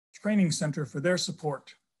Training Center for their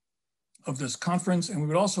support of this conference. And we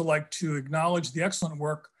would also like to acknowledge the excellent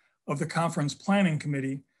work of the Conference Planning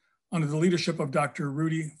Committee under the leadership of Dr.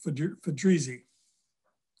 Rudy Fedrizzi.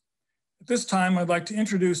 At this time, I'd like to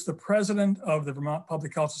introduce the President of the Vermont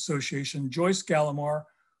Public Health Association, Joyce Gallimore,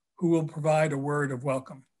 who will provide a word of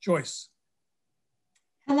welcome. Joyce.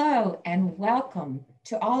 Hello and welcome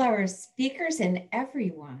to all our speakers and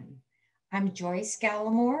everyone. I'm Joyce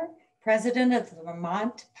Gallimore, President of the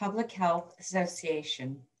Vermont Public Health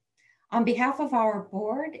Association. On behalf of our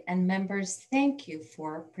board and members, thank you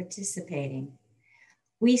for participating.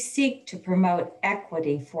 We seek to promote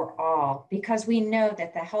equity for all because we know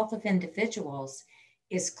that the health of individuals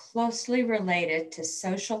is closely related to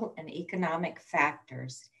social and economic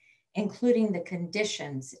factors, including the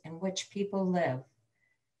conditions in which people live,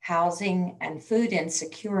 housing and food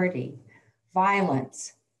insecurity,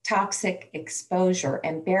 violence, toxic exposure,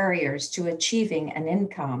 and barriers to achieving an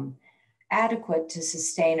income adequate to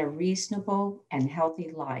sustain a reasonable and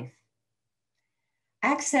healthy life.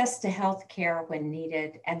 Access to health care when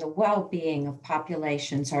needed and the well-being of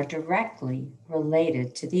populations are directly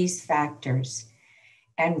related to these factors.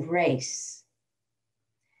 And race.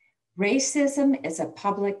 Racism is a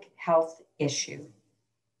public health issue.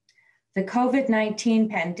 The COVID-19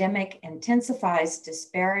 pandemic intensifies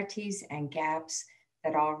disparities and gaps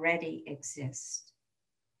that already exist.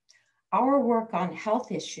 Our work on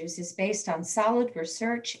health issues is based on solid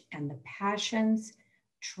research and the passions,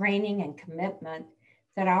 training, and commitment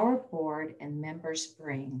that our board and members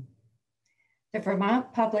bring. The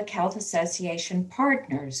Vermont Public Health Association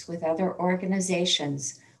partners with other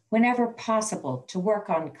organizations whenever possible to work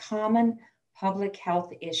on common public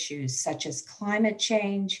health issues such as climate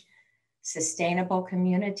change, sustainable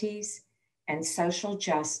communities, and social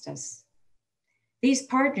justice. These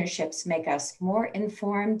partnerships make us more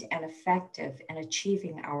informed and effective in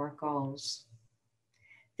achieving our goals.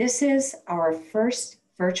 This is our first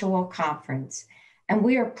virtual conference, and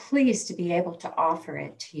we are pleased to be able to offer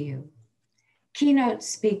it to you. Keynote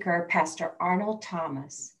speaker, Pastor Arnold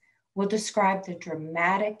Thomas, will describe the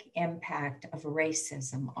dramatic impact of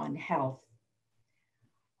racism on health.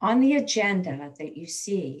 On the agenda that you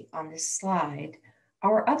see on this slide,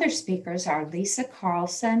 our other speakers are Lisa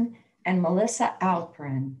Carlson and Melissa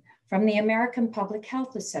Alperin from the American Public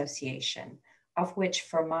Health Association, of which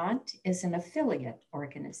Vermont is an affiliate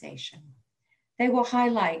organization. They will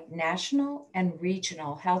highlight national and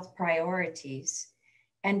regional health priorities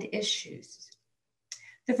and issues.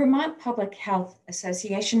 The Vermont Public Health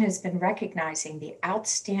Association has been recognizing the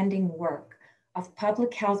outstanding work of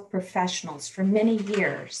public health professionals for many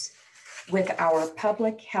years with our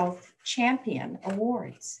Public Health Champion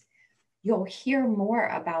Awards. You'll hear more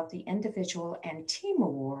about the individual and team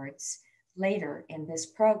awards later in this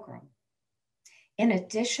program. In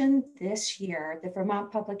addition, this year, the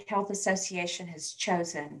Vermont Public Health Association has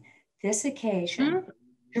chosen this occasion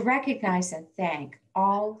to recognize and thank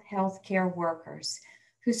all healthcare workers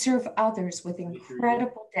who serve others with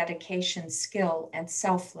incredible dedication, skill, and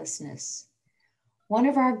selflessness. One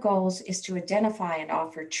of our goals is to identify and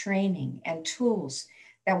offer training and tools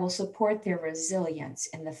that will support their resilience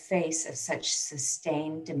in the face of such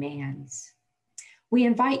sustained demands. We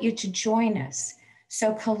invite you to join us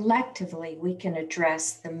so collectively we can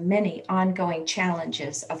address the many ongoing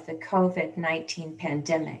challenges of the COVID-19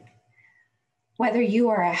 pandemic. Whether you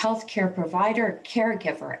are a healthcare provider,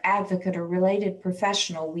 caregiver, advocate, or related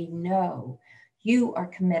professional, we know you are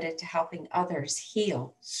committed to helping others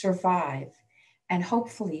heal, survive, and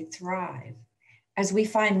hopefully thrive as we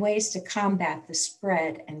find ways to combat the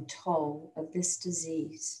spread and toll of this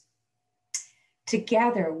disease.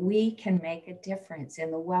 Together, we can make a difference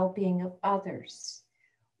in the well-being of others.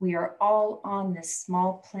 We are all on this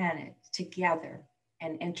small planet together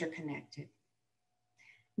and interconnected.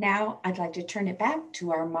 Now, I'd like to turn it back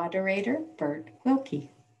to our moderator, Bert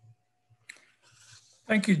Wilkie.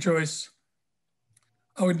 Thank you, Joyce.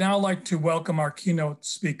 I would now like to welcome our keynote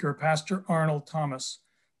speaker, Pastor Arnold Thomas,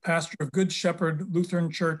 pastor of Good Shepherd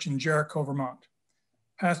Lutheran Church in Jericho, Vermont.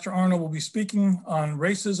 Pastor Arnold will be speaking on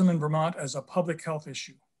racism in Vermont as a public health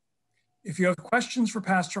issue. If you have questions for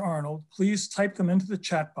Pastor Arnold, please type them into the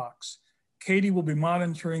chat box. Katie will be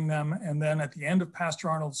monitoring them, and then at the end of Pastor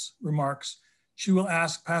Arnold's remarks, she will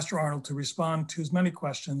ask Pastor Arnold to respond to as many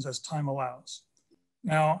questions as time allows.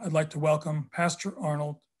 Now, I'd like to welcome Pastor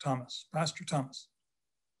Arnold Thomas. Pastor Thomas.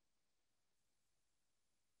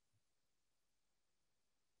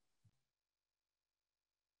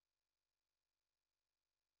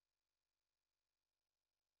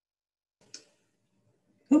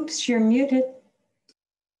 Oops, you're muted.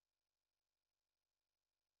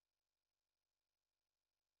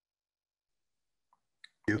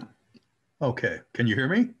 Okay, can you hear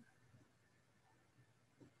me?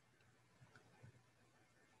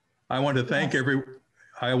 I want to thank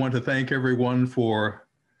everyone for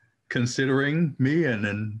considering me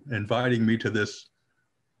and inviting me to this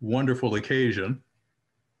wonderful occasion.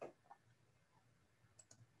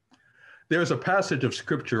 There's a passage of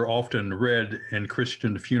scripture often read in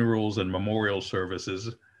Christian funerals and memorial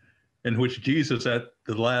services in which Jesus at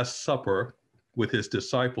the Last Supper with his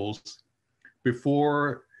disciples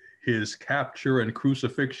before his capture and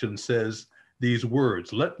crucifixion says these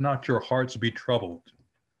words, "Let not your hearts be troubled.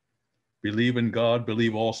 Believe in God,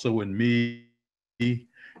 believe also in me. In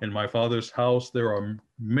my Father's house, there are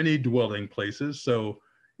many dwelling places. So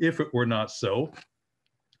if it were not so,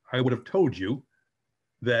 I would have told you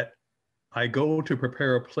that I go to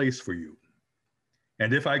prepare a place for you.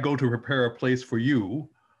 And if I go to prepare a place for you,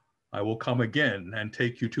 I will come again and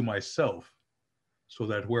take you to myself, so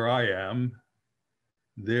that where I am,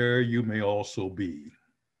 there you may also be."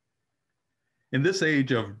 In this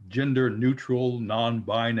age of gender-neutral,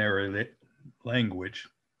 non-binary language,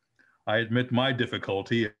 I admit my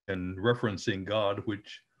difficulty in referencing God,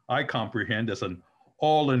 which I comprehend as an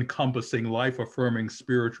all-encompassing, life-affirming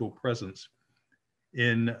spiritual presence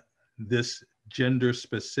in this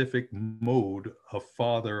gender-specific mode of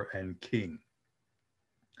Father and King.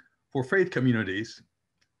 For faith communities,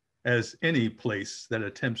 as any place that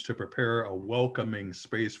attempts to prepare a welcoming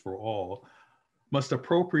space for all, must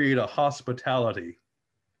appropriate a hospitality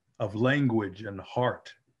of language and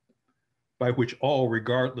heart by which all,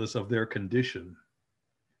 regardless of their condition,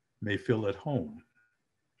 may feel at home.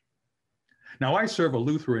 Now, I serve a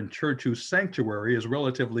Lutheran church whose sanctuary is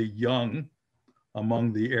relatively young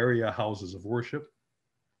among the area houses of worship.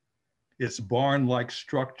 Its barn-like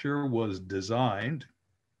structure was designed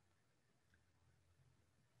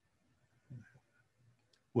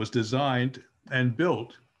and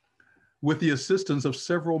built with the assistance of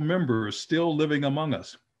several members still living among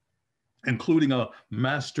us, including a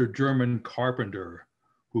master German carpenter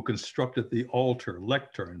who constructed the altar,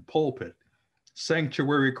 lectern, pulpit,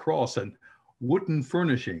 sanctuary cross, and wooden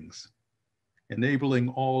furnishings, enabling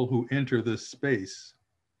all who enter this space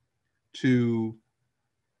to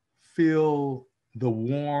feel the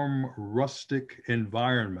warm, rustic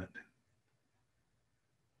environment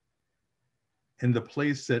in the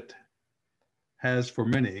place that has, for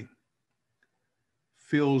many,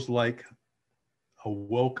 feels like a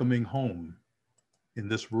welcoming home in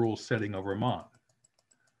this rural setting of Vermont.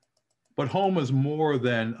 But home is more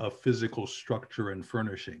than a physical structure and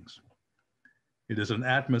furnishings. It is an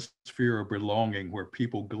atmosphere of belonging where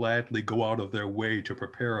people gladly go out of their way to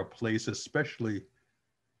prepare a place, especially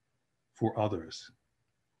for others,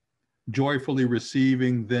 joyfully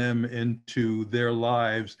receiving them into their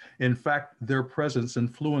lives. In fact, their presence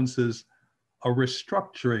influences a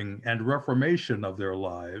restructuring and reformation of their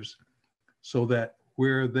lives so that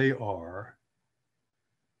where they are,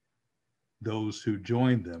 those who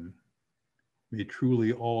join them may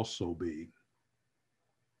truly also be.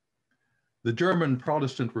 The German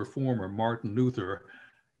Protestant reformer Martin Luther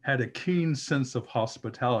had a keen sense of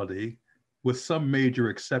hospitality, with some major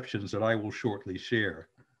exceptions that I will shortly share.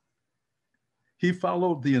 He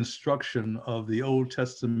followed the instruction of the Old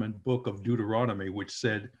Testament book of Deuteronomy, which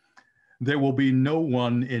said, "There will be no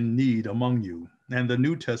one in need among you," and the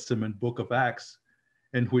New Testament book of Acts,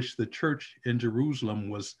 in which the church in Jerusalem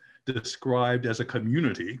was described as a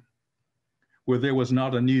community where there was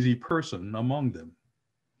not a needy person among them.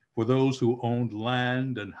 For those who owned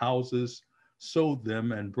land and houses sold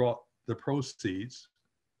them and brought the proceeds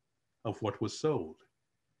of what was sold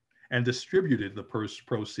and distributed the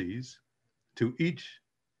proceeds to each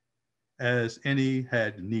as any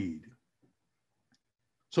had need.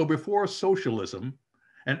 So before socialism,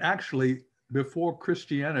 and actually before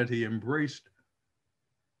Christianity embraced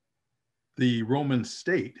the Roman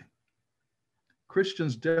state,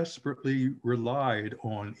 Christians desperately relied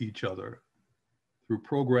on each other through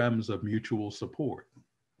programs of mutual support.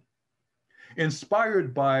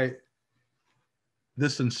 Inspired by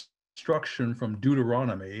this instruction from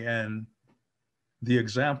Deuteronomy and the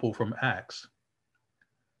example from Acts,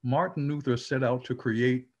 Martin Luther set out to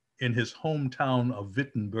create in his hometown of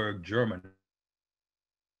Wittenberg, Germany,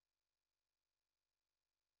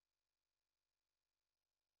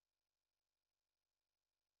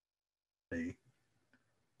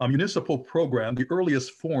 a municipal program, the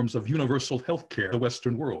earliest forms of universal health care in the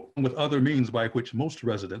Western world, with other means by which most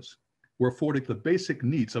residents were afforded the basic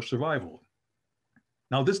needs of survival.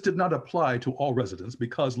 Now, this did not apply to all residents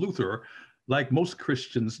because Luther, like most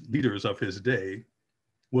Christians leaders of his day,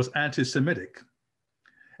 was anti-Semitic.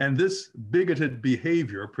 And this bigoted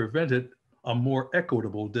behavior prevented a more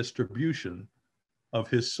equitable distribution of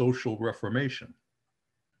his social reformation.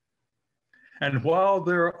 And while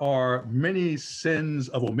there are many sins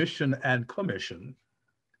of omission and commission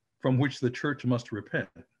from which the church must repent,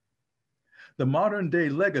 the modern day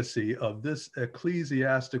legacy of this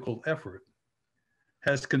ecclesiastical effort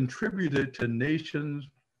has contributed to nations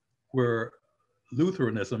where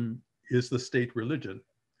Lutheranism is the state religion,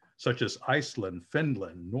 such as Iceland,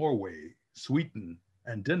 Finland, Norway, Sweden,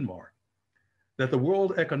 and Denmark, that the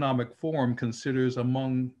World Economic Forum considers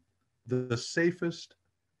among the safest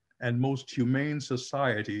and most humane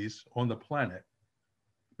societies on the planet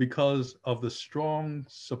because of the strong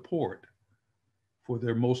support for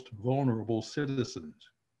their most vulnerable citizens.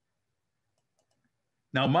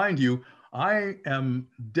 Now, mind you, I am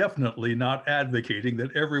definitely not advocating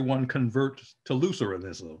that everyone convert to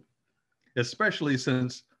Lutheranism, especially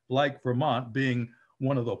since, like Vermont being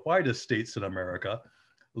one of the whitest states in America,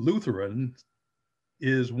 Lutheran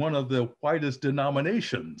is one of the whitest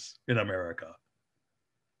denominations in America.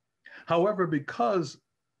 However, because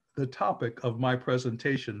the topic of my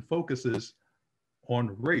presentation focuses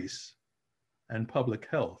on race and public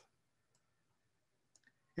health,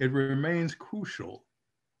 it remains crucial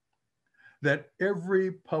that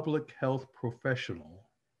every public health professional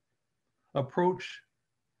approach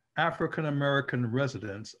African American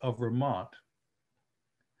residents of Vermont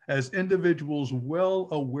as individuals well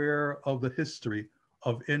aware of the history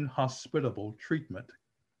of inhospitable treatment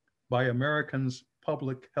by Americans'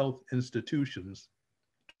 public health institutions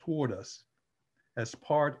toward us as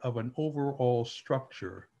part of an overall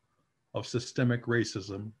structure of systemic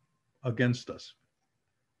racism against us.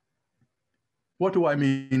 What do I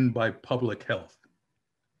mean by public health?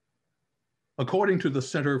 According to the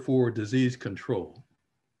Center for Disease Control,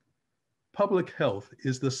 public health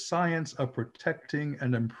is the science of protecting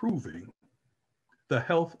and improving the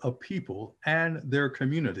health of people and their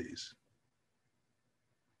communities.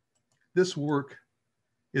 This work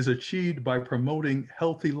is achieved by promoting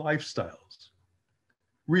healthy lifestyles,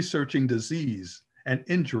 researching disease and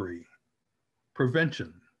injury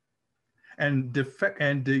prevention, and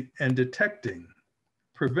detecting,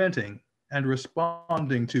 preventing, and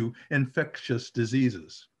responding to infectious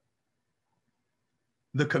diseases.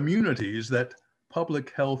 The communities that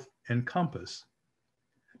public health encompass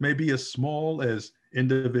may be as small as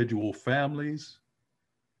individual families,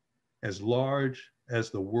 as large as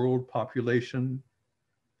the world population,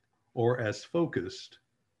 or as focused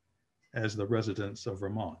as the residents of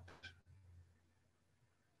Vermont.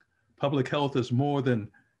 Public health is more than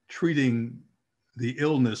treating the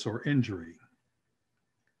illness or injury.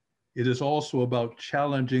 It is also about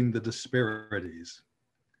challenging the disparities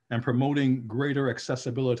and promoting greater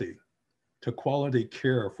accessibility to quality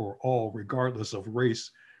care for all, regardless of race,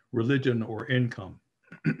 religion, or income.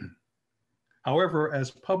 However,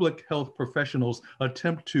 as public health professionals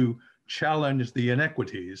attempt to challenge the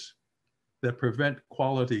inequities that prevent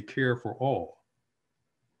quality care for all,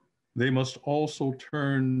 they must also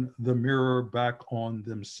turn the mirror back on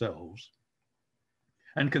themselves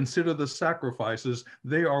and consider the sacrifices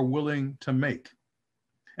they are willing to make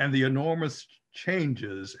and the enormous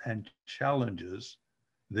changes and challenges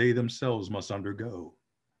they themselves must undergo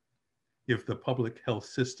if the public health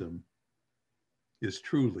system is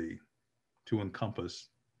truly to encompass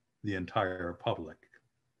the entire public.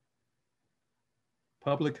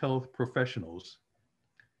 Public health professionals,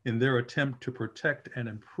 in their attempt to protect and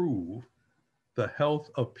improve the health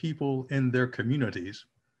of people in their communities,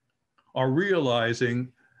 are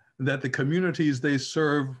realizing that the communities they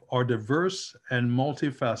serve are diverse and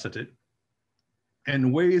multifaceted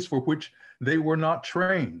in ways for which they were not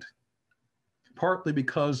trained, partly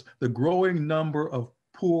because the growing number of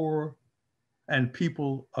poor and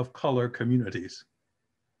people of color communities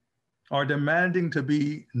are demanding to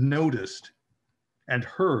be noticed and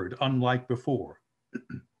heard unlike before.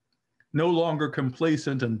 No longer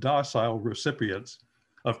complacent and docile recipients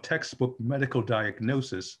of textbook medical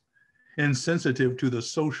diagnosis, insensitive to the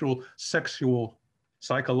social, sexual,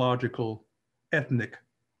 psychological, ethnic,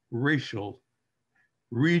 racial,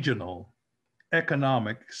 regional,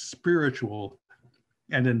 economic, spiritual,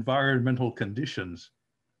 and environmental conditions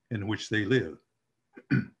in which they live.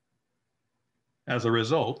 As a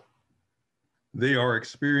result, they are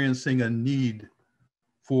experiencing a need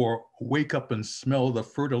for wake up and smell the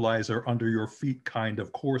fertilizer under your feet kind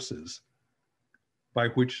of courses, by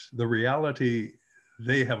which the reality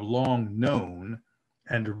they have long known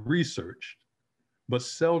and researched, but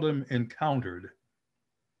seldom encountered,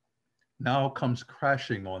 now comes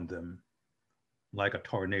crashing on them like a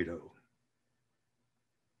tornado.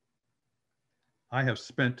 I have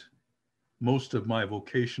spent most of my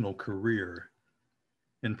vocational career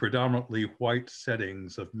in predominantly white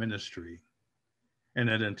settings of ministry in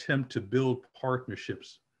an attempt to build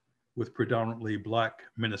partnerships with predominantly Black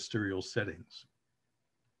ministerial settings.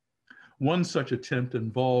 One such attempt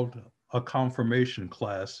involved a confirmation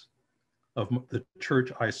class of the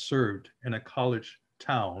church I served in a college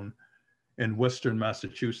town in Western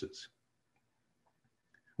Massachusetts.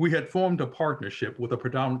 We had formed a partnership with a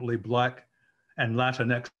predominantly Black and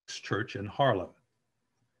Latinx church in Harlem,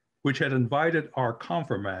 which had invited our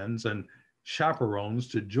confirmands and chaperones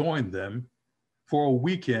to join them for a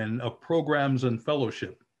weekend of programs and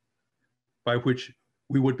fellowship by which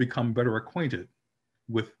we would become better acquainted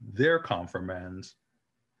with their confirmands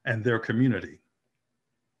and their community.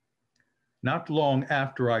 Not long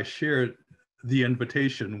after I shared the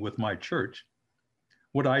invitation with my church,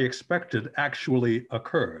 what I expected actually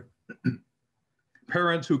occurred.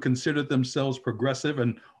 Parents who considered themselves progressive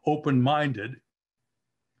and open-minded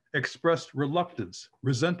expressed reluctance,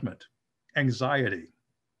 resentment, anxiety,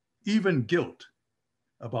 even guilt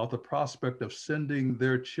about the prospect of sending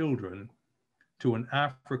their children to an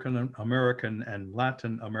African American and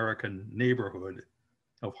Latin American neighborhood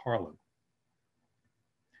of Harlem.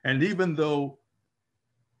 And even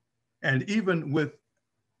with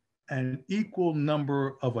an equal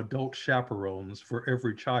number of adult chaperones for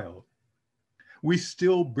every child, we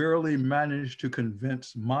still barely managed to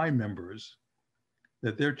convince my members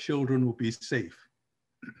that their children will be safe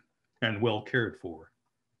and well cared for.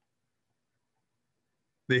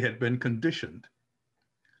 They had been conditioned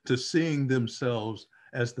to seeing themselves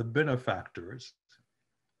as the benefactors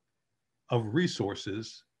of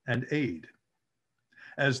resources and aid,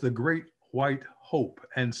 as the great white hope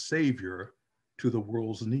and savior to the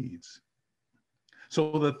world's needs.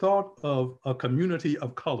 So the thought of a community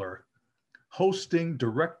of color hosting,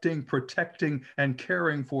 directing, protecting, and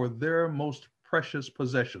caring for their most precious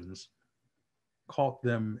possessions caught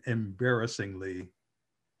them embarrassingly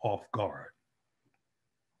off guard.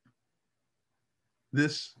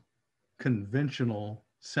 This conventional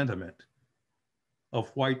sentiment of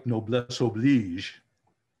white noblesse oblige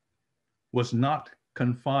was not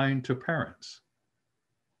confined to parents.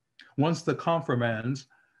 Once the confirmands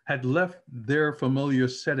had left their familiar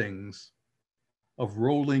settings of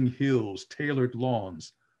rolling hills, tailored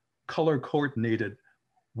lawns, color-coordinated,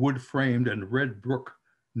 wood-framed, and red brick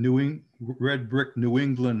New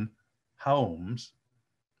England homes,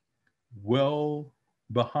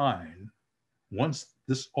 once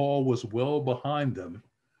this all was well behind them,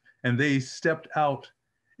 and they stepped out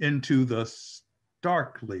into the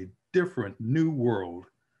starkly different new world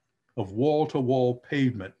of wall-to-wall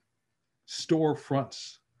pavement,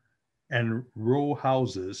 storefronts, and row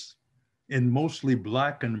houses in mostly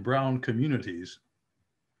Black and brown communities,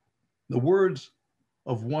 the words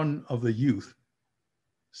of one of the youth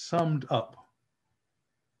summed up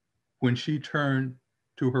when she turned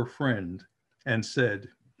to her friend and said,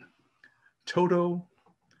 "Toto,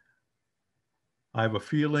 I have a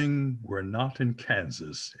feeling we're not in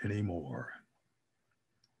Kansas anymore."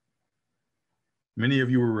 Many of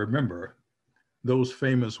you will remember those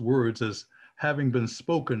famous words as having been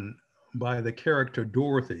spoken by the character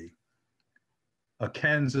Dorothy, a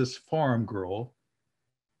Kansas farm girl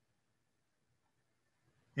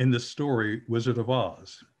in the story Wizard of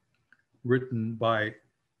Oz, written by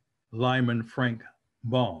Lyman Frank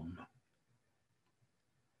Baum,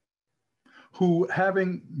 who,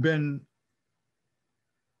 having been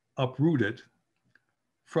uprooted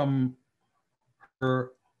from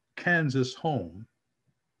her Kansas home,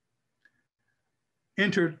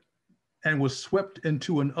 entered and was swept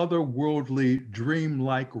into an otherworldly,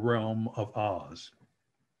 dreamlike realm of Oz.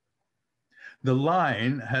 The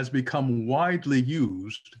line has become widely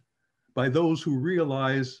used by those who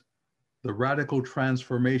realize the radical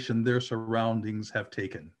transformation their surroundings have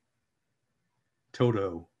taken.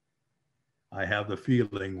 Toto, I have the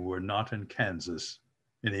feeling we're not in Kansas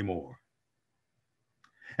anymore.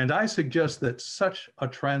 And I suggest that such a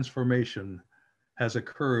transformation has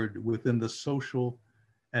occurred within the social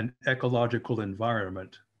and ecological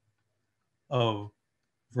environment of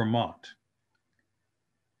Vermont,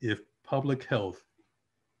 if public health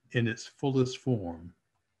in its fullest form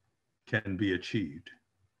can be achieved.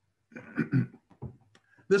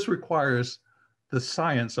 This requires the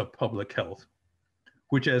science of public health,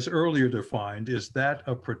 which, as earlier defined, is that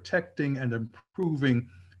of protecting and improving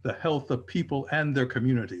the health of people and their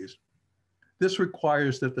communities. This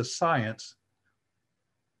requires that the science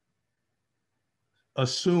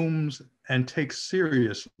assumes and takes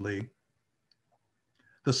seriously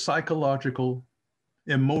the psychological,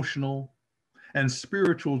 emotional, and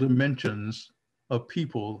spiritual dimensions of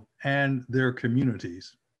people and their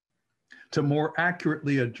communities to more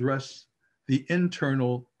accurately address the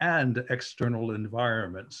internal and external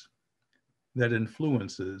environments that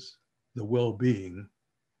influences the well-being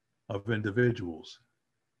of individuals.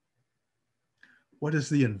 What is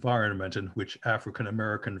the environment in which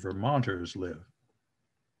African-American Vermonters live?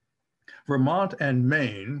 Vermont and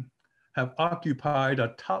Maine have occupied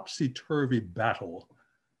a topsy-turvy battle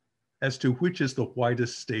as to which is the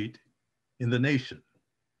whitest state in the nation.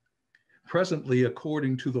 Presently,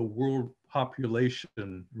 according to the World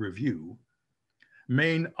Population Review,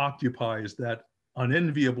 Maine occupies that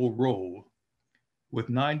unenviable role with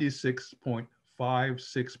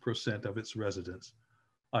 96.56% of its residents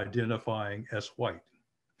identifying as white,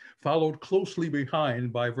 followed closely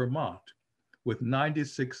behind by Vermont with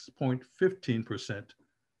 96.15%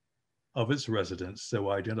 of its residents so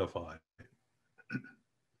identified.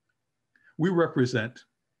 We represent,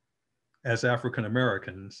 as African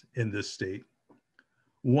Americans in this state,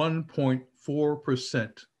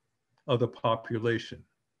 1.4% of the population.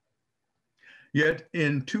 Yet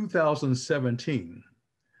in 2017,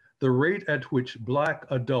 the rate at which Black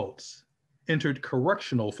adults entered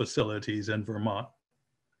correctional facilities in Vermont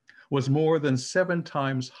was more than 7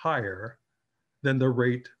 times higher than the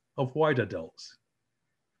rate of white adults.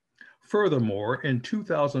 Furthermore, in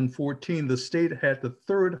 2014, the state had the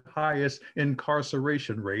 3rd highest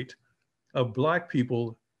incarceration rate of Black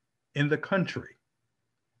people in the country,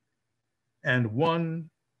 and 1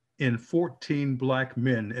 in 14 Black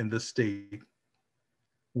men in the state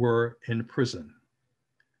were in prison,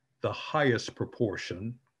 the highest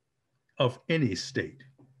proportion of any state.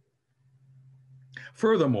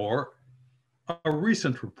 Furthermore, a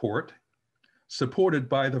recent report supported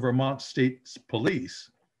by the Vermont State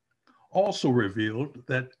Police also revealed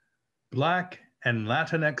that Black and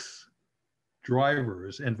Latinx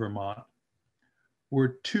drivers in Vermont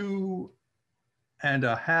were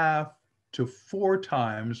 2.5 to 4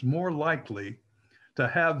 times more likely to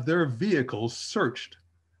have their vehicles searched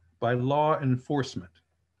by law enforcement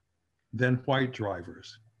than white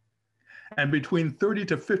drivers, and between 30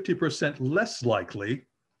 to 50% less likely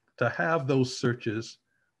to have those searches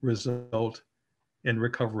result in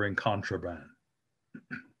recovering contraband.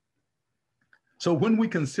 So when we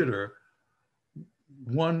consider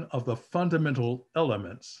one of the fundamental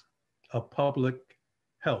elements of public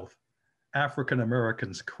health African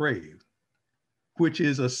Americans crave, which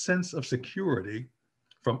is a sense of security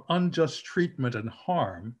from unjust treatment and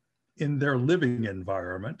harm in their living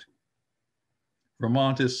environment,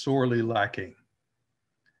 Vermont is sorely lacking,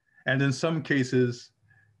 and in some cases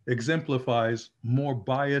exemplifies more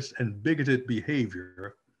biased and bigoted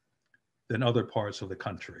behavior than other parts of the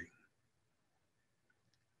country.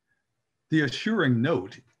 The assuring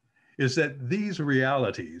note is that these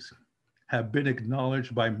realities have been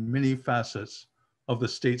acknowledged by many facets of the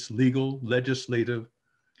state's legal, legislative,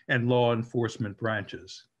 and law enforcement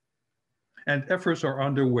branches, and efforts are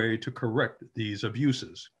underway to correct these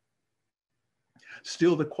abuses.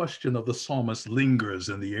 Still, the question of the psalmist lingers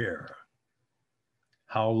in the air.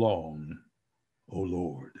 How long, O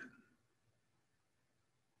Lord?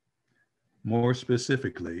 More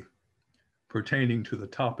specifically, pertaining to the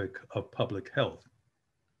topic of public health,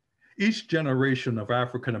 each generation of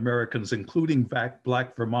African Americans, including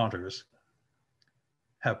Black Vermonters,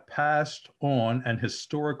 have passed on an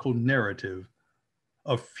historical narrative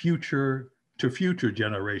of future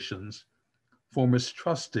generations for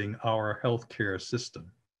mistrusting our healthcare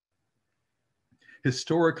system.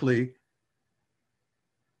 Historically,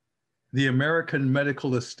 the American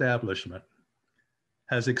medical establishment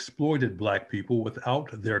has exploited Black people without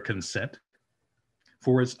their consent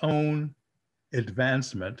for its own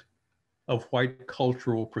advancement of white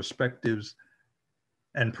cultural perspectives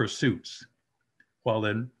and pursuits, while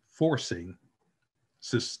enforcing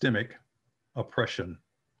systemic oppression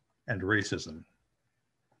and racism.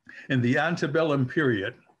 In the antebellum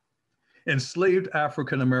period, enslaved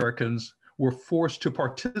African Americans were forced to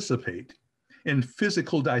participate in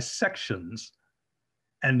physical dissections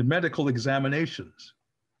and medical examinations.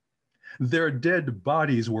 Their dead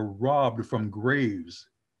bodies were robbed from graves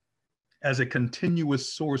as a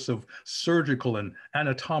continuous source of surgical and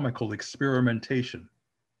anatomical experimentation.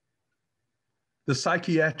 The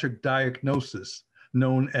psychiatric diagnosis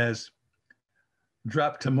known as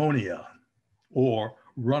drapetomania, or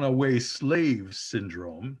runaway slave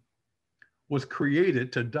syndrome, was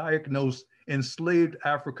created to diagnose enslaved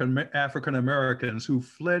African Americans who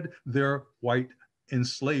fled their white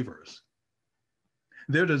enslavers.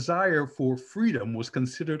 Their desire for freedom was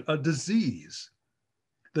considered a disease,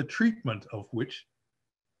 the treatment of which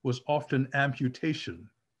was often amputation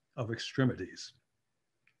of extremities.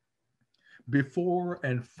 before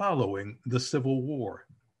and following the Civil War.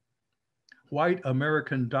 White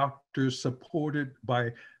American doctors, supported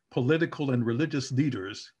by political and religious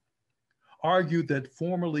leaders, argued that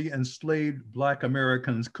formerly enslaved Black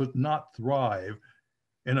Americans could not thrive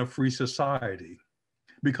in a free society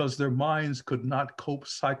because their minds could not cope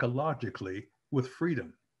psychologically with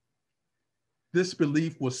freedom. This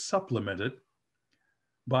belief was supplemented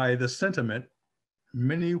by the sentiment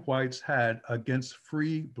many whites had against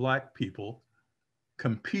free Black people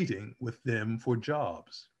competing with them for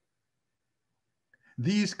jobs.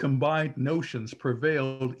 These combined notions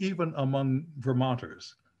prevailed even among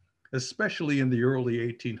Vermonters, especially in the early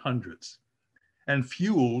 1800s, and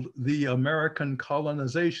fueled the American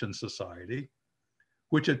Colonization Society,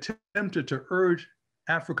 which attempted to urge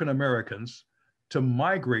African Americans to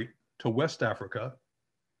migrate to West Africa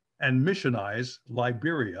and missionize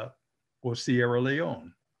Liberia or Sierra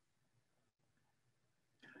Leone.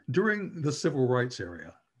 During the civil rights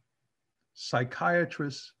era,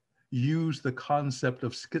 psychiatrists used the concept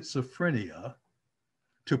of schizophrenia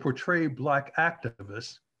to portray Black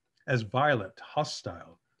activists as violent,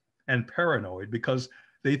 hostile, and paranoid because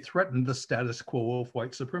they threatened the status quo of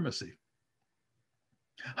white supremacy.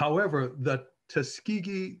 However, the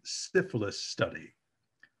Tuskegee syphilis study,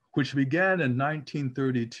 which began in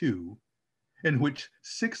 1932, in which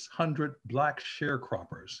 600 Black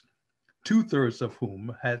sharecroppers, 2/3 of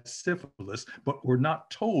whom had syphilis but were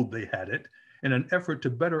not told they had it in an effort to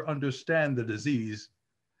better understand the disease,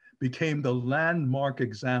 became the landmark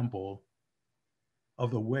example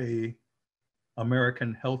of the way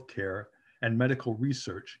American healthcare and medical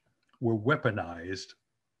research were weaponized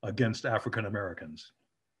against African Americans.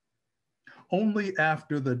 Only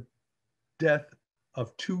after the death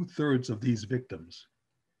of 2/3 of these victims,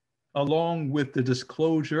 along with the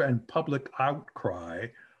disclosure and public outcry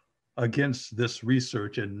against this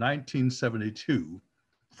research in 1972,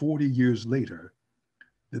 40 years later,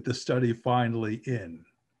 did the study finally end,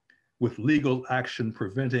 with legal action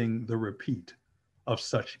preventing the repeat of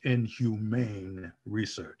such inhumane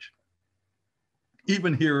research.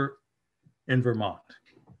 Even here in Vermont,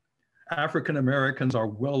 African Americans are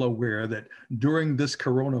well aware that during this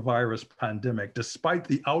coronavirus pandemic, despite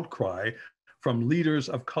the outcry from leaders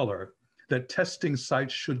of color that testing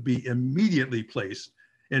sites should be immediately placed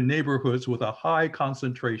in neighborhoods with a high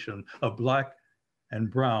concentration of Black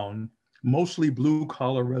and brown, mostly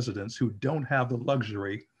blue-collar residents who don't have the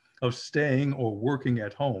luxury of staying or working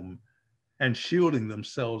at home and shielding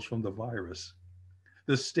themselves from the virus,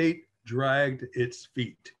 the state dragged its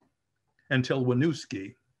feet until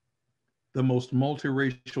Winooski, the most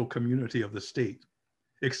multiracial community of the state,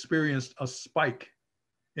 experienced a spike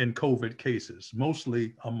in COVID cases,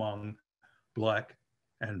 mostly among Black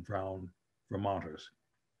and brown Vermonters.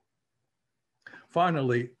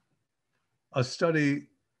 Finally, a study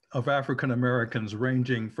of African Americans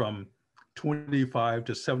ranging from 25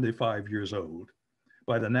 to 75 years old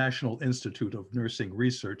by the National Institute of Nursing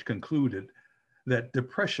Research concluded that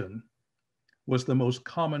depression was the most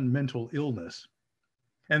common mental illness,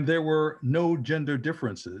 and there were no gender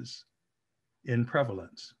differences in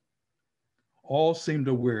prevalence. All seemed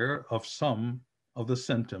aware of some of the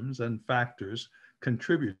symptoms and factors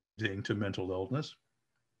contributing to mental illness,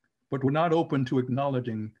 but were not open to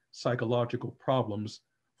acknowledging psychological problems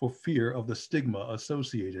for fear of the stigma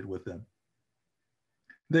associated with them.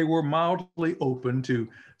 They were mildly open to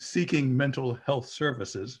seeking mental health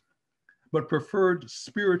services, but preferred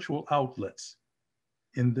spiritual outlets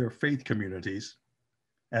in their faith communities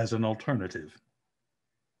as an alternative.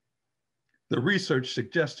 The research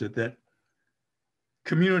suggested that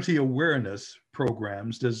community awareness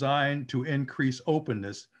programs designed to increase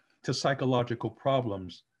openness to psychological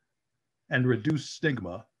problems and reduce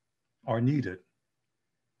stigma are needed.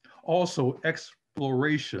 Also,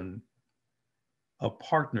 exploration of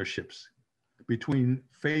partnerships between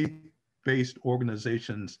faith-based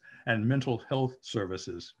organizations and mental health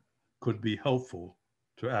services could be helpful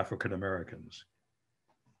to African Americans.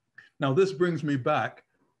 Now, this brings me back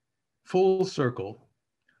full circle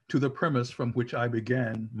to the premise from which I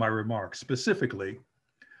began my remarks, specifically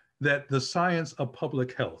that the science of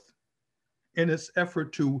public health, in its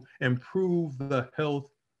effort to improve the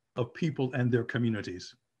health of people and their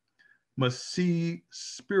communities, must see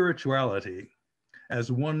spirituality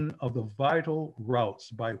as one of the vital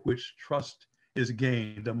routes by which trust is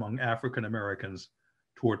gained among African Americans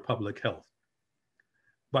toward public health.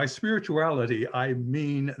 By spirituality, I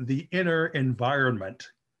mean the inner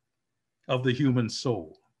environment of the human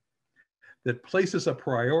soul that places a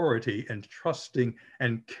priority in trusting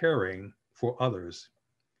and caring for others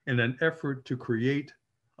in an effort to create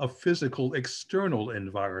a physical external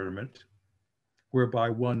environment whereby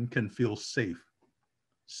one can feel safe,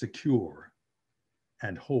 secure,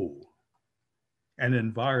 and whole. An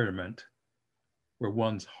environment where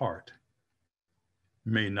one's heart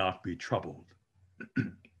may not be troubled.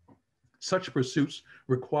 Such pursuits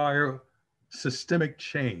require systemic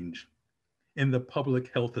change in the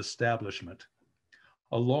public health establishment,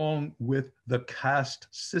 along with the caste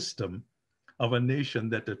system of a nation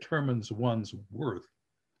that determines one's worth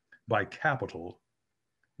by capital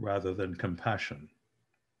rather than compassion.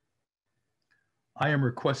 I am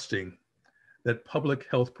requesting that public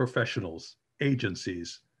health professionals,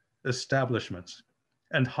 agencies, establishments,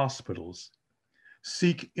 and hospitals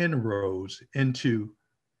seek inroads into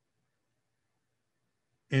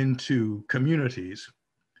communities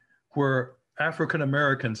where African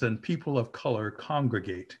Americans and people of color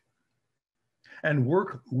congregate and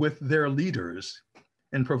work with their leaders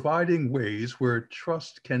in providing ways where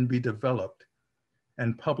trust can be developed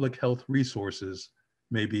and public health resources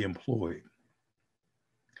may be employed.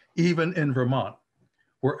 Even in Vermont,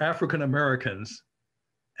 where African Americans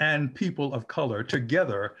and people of color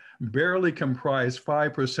together barely comprise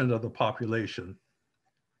 5% of the population,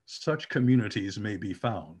 such communities may be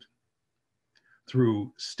found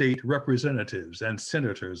through state representatives and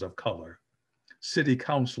senators of color, city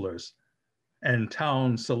councilors and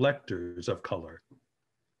town selectors of color,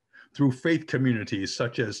 through faith communities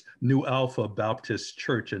such as New Alpha Baptist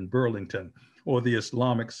Church in Burlington or the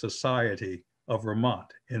Islamic Society of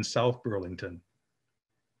Vermont in South Burlington,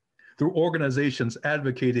 through organizations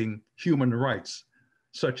advocating human rights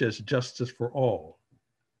such as Justice for All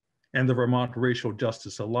and the Vermont Racial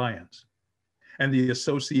Justice Alliance, and the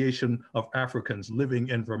Association of Africans Living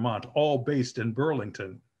in Vermont, all based in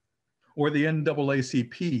Burlington, or the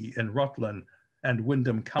NAACP in Rutland and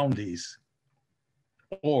Windham counties,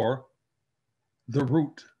 or the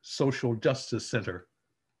Root Social Justice Center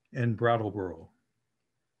in Brattleboro.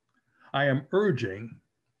 I am urging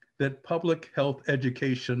that public health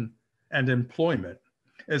education and employment,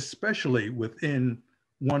 especially within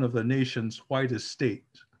one of the nation's whitest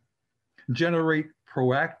states, generate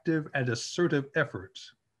proactive and assertive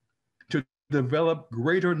efforts to develop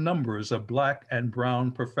greater numbers of Black and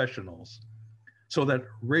Brown professionals so that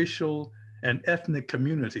racial and ethnic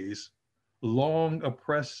communities long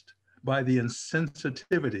oppressed by the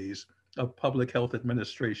insensitivities of public health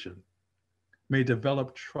administration may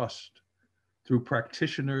develop trust through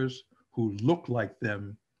practitioners who look like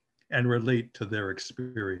them and relate to their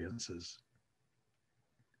experiences.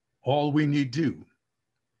 All we need do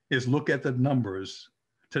is look at the numbers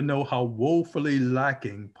to know how woefully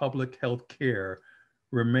lacking public health care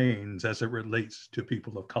remains as it relates to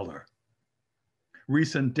people of color.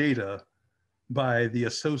 Recent data by the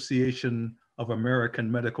Association of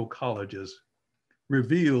American Medical Colleges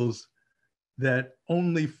reveals that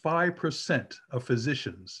only 5% of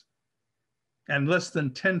physicians and less than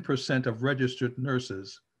 10% of registered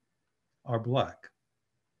nurses are Black.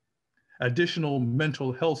 Additional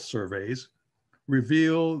mental health surveys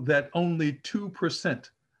reveal that only 2%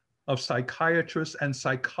 of psychiatrists and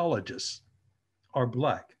psychologists are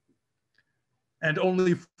Black, and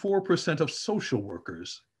only 4% of social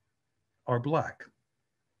workers are Black.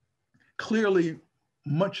 Clearly,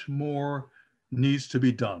 much more needs to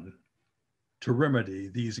be done to remedy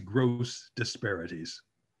these gross disparities.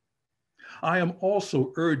 I am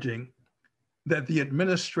also urging that the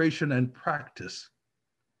administration and practice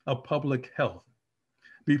of public health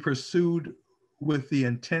be pursued with the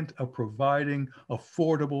intent of providing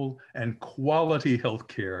affordable and quality health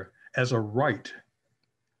care as a right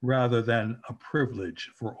rather than a privilege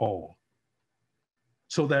for all.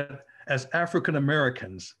 So that as African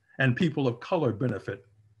Americans and people of color benefit,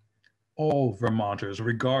 all Vermonters,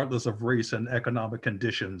 regardless of race and economic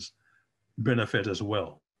conditions, benefit as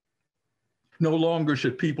well. No longer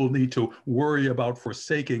should people need to worry about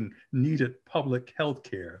forsaking needed public health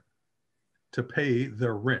care to pay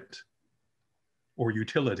their rent or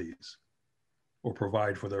utilities or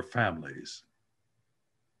provide for their families.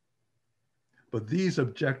 But these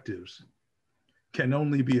objectives can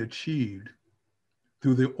only be achieved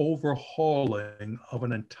through the overhauling of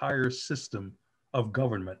an entire system of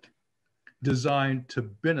government designed to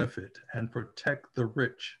benefit and protect the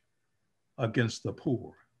rich against the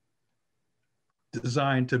poor,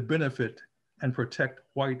 designed to benefit and protect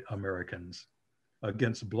white Americans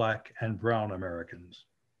against Black and Brown Americans.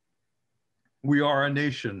 We are a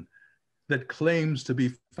nation that claims to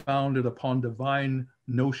be founded upon divine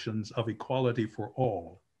notions of equality for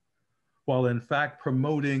all, while in fact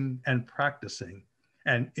promoting and practicing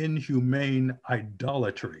an inhumane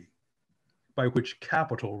idolatry by which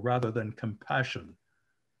capital rather than compassion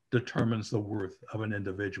determines the worth of an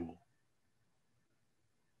individual.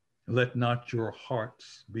 Let not your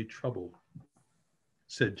hearts be troubled,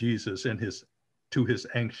 said Jesus to his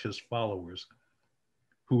anxious followers,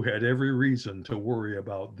 who had every reason to worry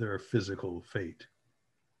about their physical fate.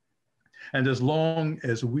 And as long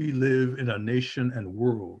as we live in a nation and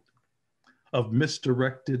world of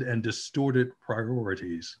misdirected and distorted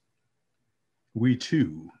priorities, we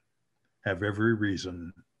too have every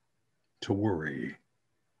reason to worry.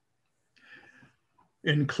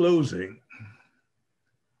 In closing,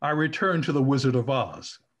 I return to the Wizard of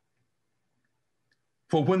Oz.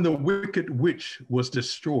 For when the wicked witch was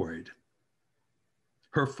destroyed,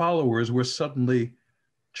 her followers were suddenly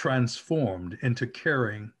transformed into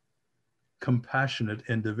caring, compassionate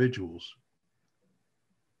individuals.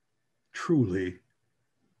 Truly,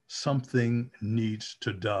 something needs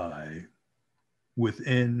to die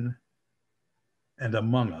within and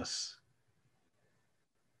among us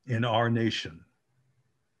in our nation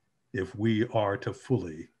if we are to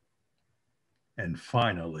fully and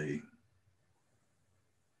finally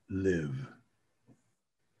live.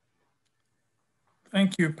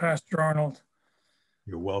 Thank you, Pastor Arnold.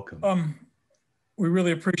 You're welcome. We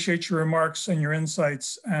really appreciate your remarks and your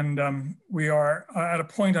insights. And we are at a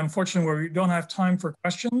point, unfortunately, where we don't have time for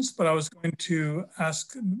questions, but I was going to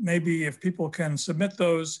ask maybe if people can submit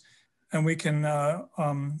those and we can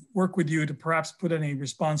work with you to perhaps put any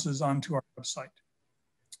responses onto our website.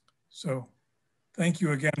 So thank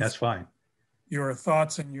you again. That's fine. Your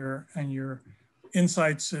thoughts and your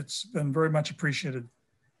insights. It's been very much appreciated.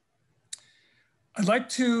 I'd like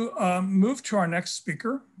to move to our next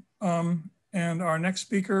speaker. And our next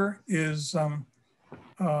speaker is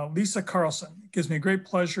Lisa Carlson. It gives me great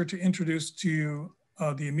pleasure to introduce to you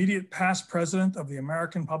the immediate past president of the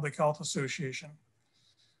American Public Health Association.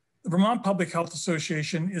 The Vermont Public Health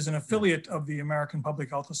Association is an affiliate of the American Public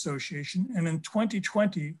Health Association. And in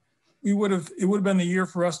 2020, it would have been the year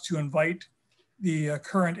for us to invite the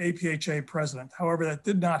current APHA president. However, that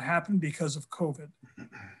did not happen because of COVID. But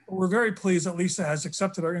we're very pleased that Lisa has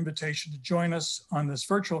accepted our invitation to join us on this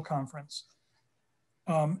virtual conference.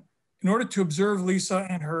 In order to observe Lisa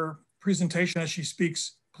and her presentation as she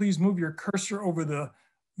speaks, please move your cursor over the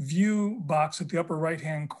view box at the upper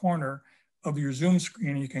right-hand corner of your Zoom screen,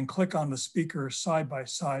 and you can click on the speaker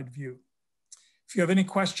side-by-side view. If you have any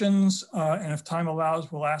questions, and if time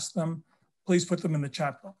allows, we'll ask them, please put them in the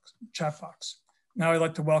chat box. Now I'd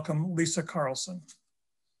like to welcome Lisa Carlson.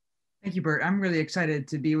 Thank you, Bert. I'm really excited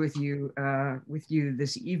to be with you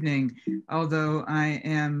this evening, although I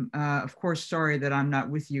am, of course, sorry that I'm not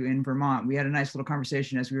with you in Vermont. We had a nice little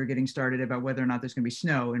conversation as we were getting started about whether or not there's going to be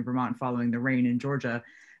snow in Vermont following the rain in Georgia.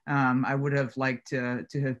 I would have liked to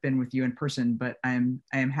have been with you in person, but I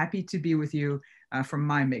am happy to be with you from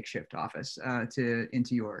my makeshift office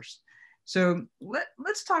into yours. So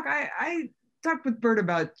let's talk. I talked with Bert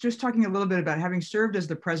about just talking a little bit about having served as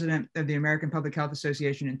the president of the American Public Health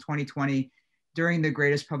Association in 2020 during the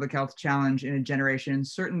greatest public health challenge in a generation.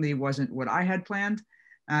 Certainly wasn't what I had planned.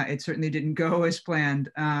 It certainly didn't go as planned,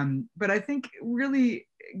 but I think really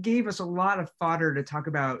gave us a lot of fodder to talk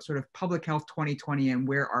about sort of public health 2020 and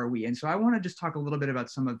where are we. And so I want to just talk a little bit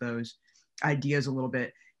about some of those ideas a little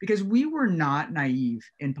bit, because we were not naive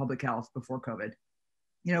in public health before COVID.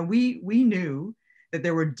 You know, we knew that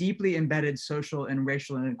there were deeply embedded social and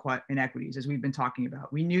racial inequities, as we've been talking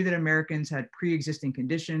about. We knew that Americans had pre-existing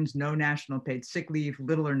conditions, no national paid sick leave,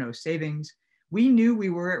 little or no savings. We knew we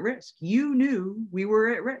were at risk. You knew we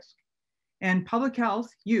were at risk. And public health,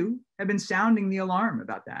 you have been sounding the alarm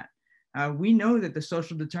about that. We know that the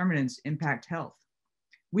social determinants impact health.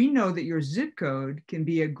 We know that your zip code can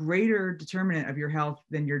be a greater determinant of your health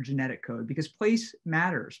than your genetic code, because place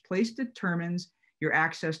matters. Place determines your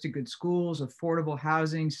access to good schools, affordable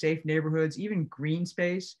housing, safe neighborhoods, even green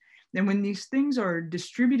space. And when these things are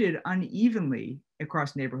distributed unevenly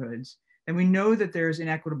across neighborhoods, then we know that there's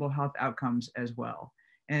inequitable health outcomes as well.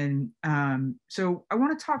 And so I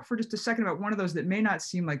want to talk for just a second about one of those that may not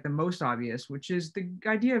seem like the most obvious, which is the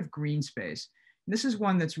idea of green space. And this is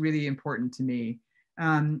one that's really important to me.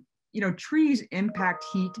 You know, trees impact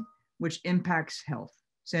heat, which impacts health.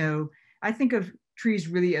 So I think of trees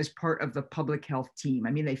really as part of the public health team.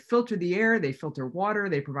 I mean, they filter the air, they filter water,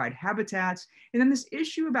 they provide habitats. And then this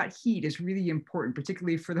issue about heat is really important,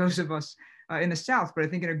 particularly for those of us in the South, but I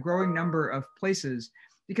think in a growing number of places,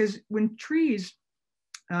 because when trees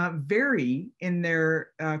vary in their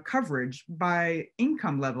coverage by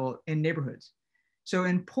income level in neighborhoods. So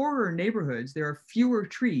in poorer neighborhoods, there are fewer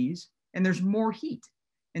trees and there's more heat.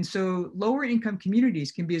 And so lower income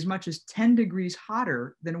communities can be as much as 10 degrees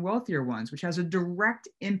hotter than wealthier ones, which has a direct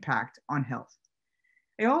impact on health.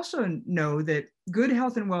 I also know that good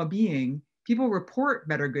health and well-being People report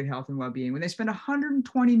better good health and well-being when they spend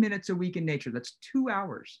 120 minutes a week in nature. That's 2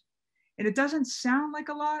 hours. And it doesn't sound like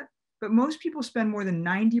a lot, but most people spend more than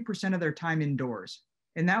 90% of their time indoors.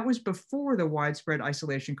 And that was before the widespread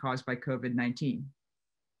isolation caused by COVID-19.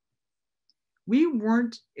 We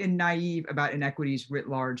weren't naive about inequities writ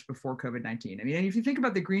large before COVID-19. I mean, and if you think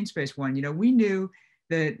about the green space one, we knew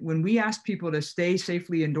that when we asked people to stay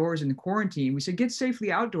safely indoors in the quarantine, we said, get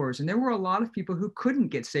safely outdoors. And there were a lot of people who couldn't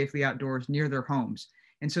get safely outdoors near their homes.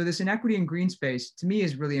 And so this inequity in green space, to me,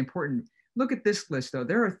 is really important. Look at this list, though.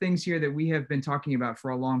 There are things here that we have been talking about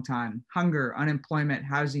for a long time: hunger, unemployment,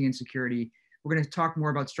 housing insecurity. We're going to talk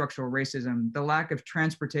more about structural racism, the lack of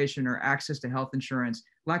transportation or access to health insurance,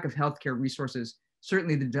 lack of healthcare resources,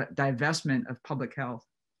 certainly the divestment of public health.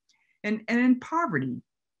 And in poverty,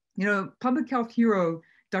 public health hero,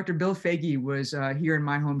 Dr. Bill Foege was here in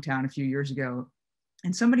my hometown a few years ago.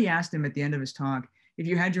 And somebody asked him at the end of his talk, if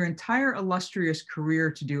you had your entire illustrious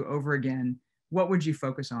career to do over again, what would you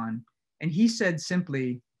focus on? And he said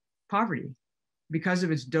simply, poverty, because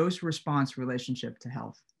of its dose-response relationship to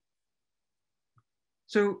health.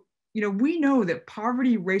 So, we know that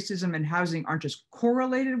poverty, racism, and housing aren't just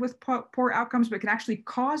correlated with poor outcomes, but can actually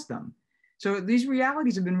cause them. So these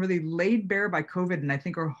realities have been really laid bare by COVID, and I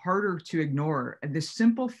think are harder to ignore. And the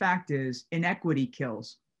simple fact is inequity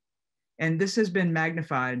kills. And this has been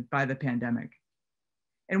magnified by the pandemic.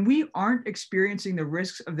 And we aren't experiencing the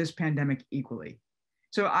risks of this pandemic equally.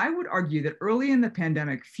 So I would argue that early in the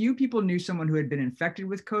pandemic, few people knew someone who had been infected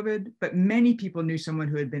with COVID, but many people knew someone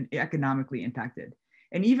who had been economically impacted.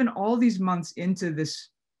 And even all these months into this,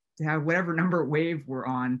 to have whatever number wave we're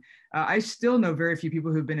on, I still know very few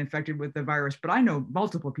people who've been infected with the virus, but I know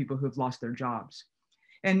multiple people who've lost their jobs.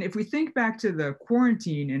 And if we think back to the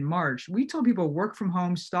quarantine in March, we told people work from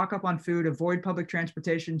home, stock up on food, avoid public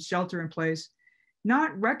transportation, shelter in place,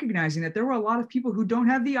 not recognizing that there were a lot of people who don't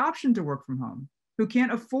have the option to work from home, who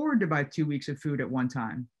can't afford to buy 2 weeks of food at one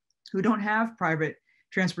time, who don't have private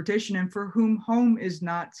transportation, and for whom home is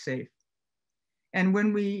not safe. And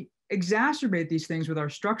when we exacerbate these things with our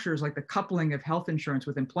structures, like the coupling of health insurance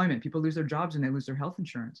with employment, people lose their jobs and they lose their health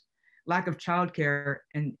insurance, lack of childcare,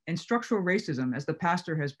 and structural racism, as the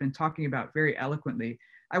pastor has been talking about very eloquently,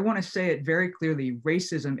 I want to say it very clearly: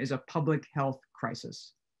 racism is a public health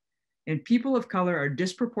crisis. And people of color are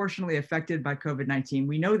disproportionately affected by COVID-19.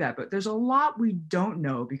 We know that, but there's a lot we don't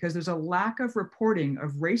know because there's a lack of reporting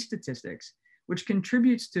of race statistics, which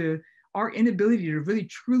contributes to our inability to really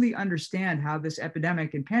truly understand how this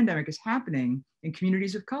epidemic and pandemic is happening in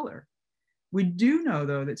communities of color. We do know,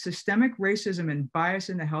 though, that systemic racism and bias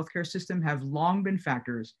in the healthcare system have long been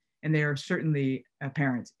factors, and they are certainly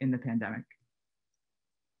apparent in the pandemic.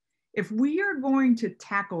 If we are going to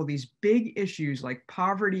tackle these big issues like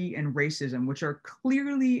poverty and racism, which are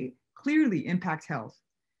clearly impact health,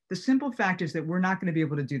 the simple fact is that we're not going to be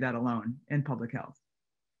able to do that alone in public health.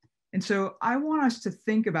 And so I want us to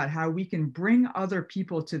think about how we can bring other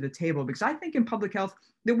people to the table, because I think in public health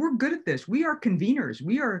that we're good at this. We are conveners.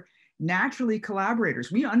 We are naturally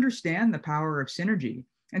collaborators. We understand the power of synergy.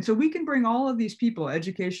 And so we can bring all of these people,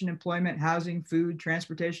 education, employment, housing, food,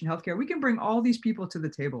 transportation, healthcare, we can bring all these people to the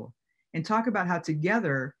table and talk about how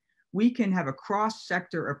together we can have a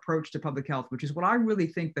cross-sector approach to public health, which is what I really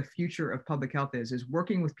think the future of public health is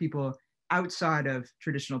working with people outside of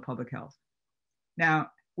traditional public health.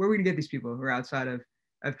 Now, where are we gonna get these people who are outside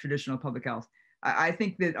of traditional public health? I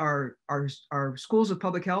think that our schools of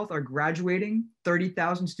public health are graduating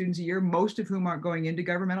 30,000 students a year, most of whom aren't going into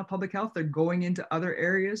governmental public health. They're going into other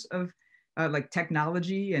areas of like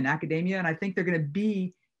technology and academia. And I think they're gonna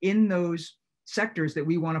be in those sectors that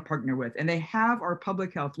we wanna partner with. And they have our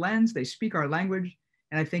public health lens, they speak our language,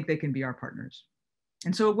 and I think they can be our partners.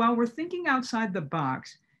 And so while we're thinking outside the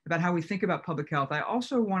box about how we think about public health, I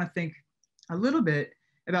also wanna think a little bit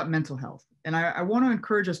about mental health. And I want to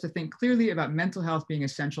encourage us to think clearly about mental health being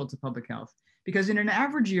essential to public health, because in an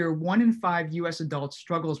average year, 1 in 5 US adults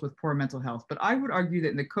struggles with poor mental health. But I would argue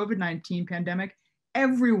that in the COVID-19 pandemic,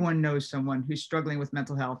 everyone knows someone who's struggling with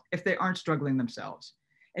mental health if they aren't struggling themselves.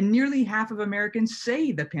 And nearly half of Americans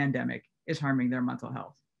say the pandemic is harming their mental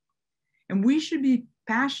health. And we should be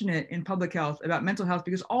passionate in public health about mental health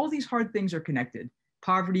because all these hard things are connected.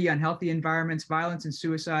 Poverty, unhealthy environments, violence and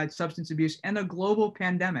suicide, substance abuse, and a global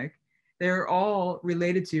pandemic, they're all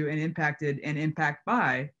related to and impacted and impact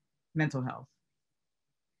by mental health.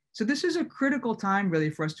 So this is a critical time really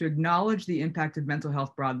for us to acknowledge the impact of mental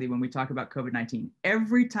health broadly when we talk about COVID-19.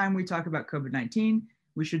 Every time we talk about COVID-19,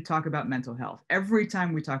 we should talk about mental health. Every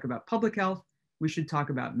time we talk about public health, we should talk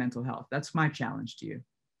about mental health. That's my challenge to you.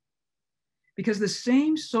 Because the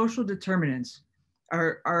same social determinants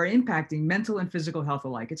are impacting mental and physical health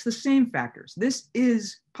alike. It's the same factors. This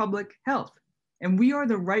is public health. And we are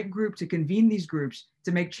the right group to convene these groups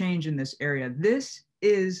to make change in this area. This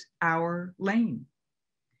is our lane.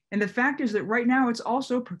 And the fact is that right now it's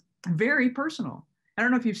also very personal. I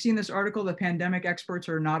don't know if you've seen this article, The Pandemic Experts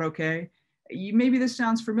Are Not Okay. Maybe this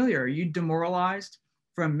sounds familiar. Are you demoralized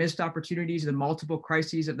from missed opportunities, the multiple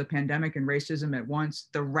crises of the pandemic and racism at once,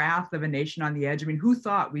 the wrath of a nation on the edge? I mean, who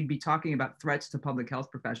thought we'd be talking about threats to public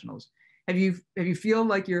health professionals? Have you feel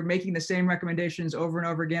like you're making the same recommendations over and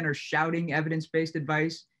over again, or shouting evidence-based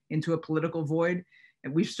advice into a political void?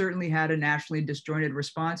 And we've certainly had a nationally disjointed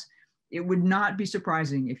response. It would not be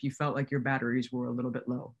surprising if you felt like your batteries were a little bit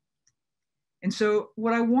low. And so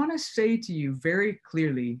what I want to say to you very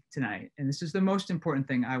clearly tonight, and this is the most important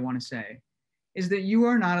thing I want to say, is that you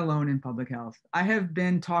are not alone in public health. I have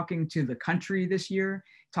been talking to the country this year,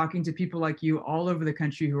 talking to people like you all over the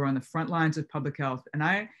country who are on the front lines of public health. And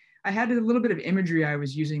I had a little bit of imagery I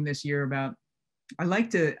was using this year about, I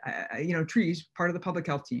like to, trees, part of the public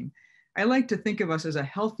health team. I like to think of us as a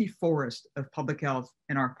healthy forest of public health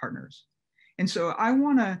and our partners. And so I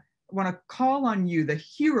want to call on you, the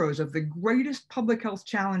heroes of the greatest public health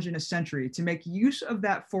challenge in a century, to make use of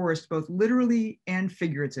that forest, both literally and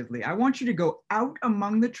figuratively. I want you to go out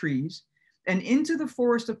among the trees and into the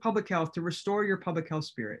forest of public health to restore your public health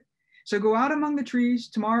spirit. So go out among the trees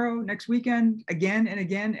tomorrow, next weekend, again and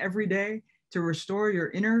again, every day, to restore your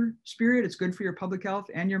inner spirit. It's good for your public health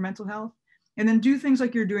and your mental health. And then do things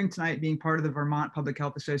like you're doing tonight, being part of the Vermont Public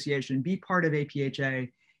Health Association, be part of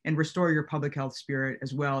APHA, and restore your public health spirit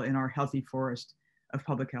as well in our healthy forest of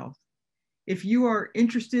public health. If you are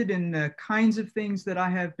interested in the kinds of things that I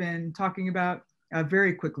have been talking about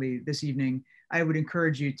very quickly this evening, I would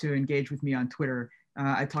encourage you to engage with me on Twitter.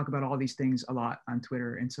 I talk about all these things a lot on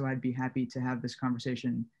Twitter, and so I'd be happy to have this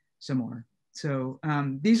conversation some more. So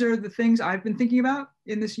these are the things I've been thinking about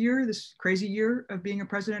in this year, this crazy year of being a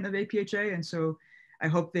president of APHA, and so I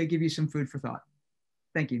hope they give you some food for thought.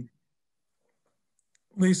 Thank you.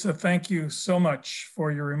 Lisa, thank you so much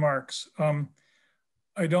for your remarks.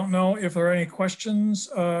 I don't know if there are any questions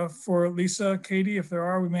for Lisa. Katie, if there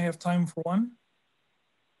are, we may have time for one.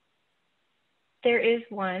 There is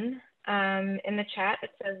one in the chat. It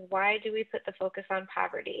says, why do we put the focus on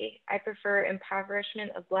poverty? I prefer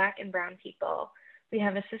impoverishment of Black and brown people. We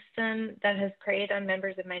have a system that has preyed on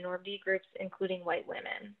members of minority groups, including white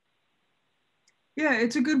women. Yeah,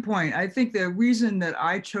 it's a good point. I think the reason that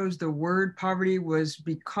I chose the word poverty was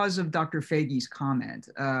because of Dr. Fagie's comment,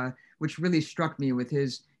 which really struck me with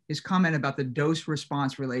his comment about the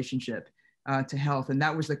dose-response relationship to health. And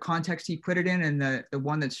that was the context he put it in, and the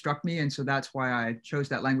one that struck me. And so that's why I chose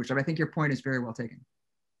that language. But I think your point is very well taken.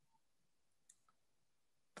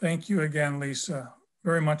 Thank you again, Lisa.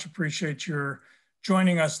 Very much appreciate your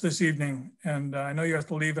joining us this evening. And I know you have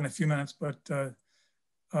to leave in a few minutes, but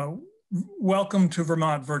welcome to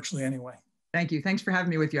Vermont virtually anyway. Thank you. Thanks for having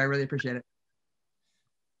me with you. I really appreciate it.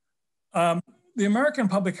 The American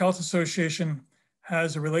Public Health Association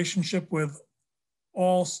has a relationship with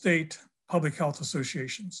all state public health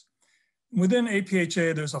associations. Within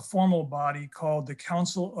APHA, there's a formal body called the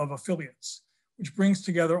Council of Affiliates, which brings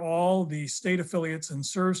together all the state affiliates and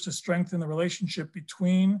serves to strengthen the relationship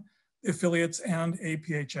between the affiliates and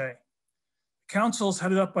APHA. The council is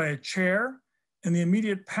headed up by a chair, and the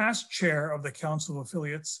immediate past chair of the Council of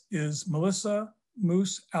Affiliates is Melissa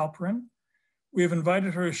Moose Alperin. We have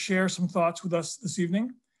invited her to share some thoughts with us this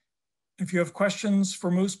evening. If you have questions for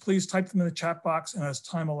Moose, please type them in the chat box, and as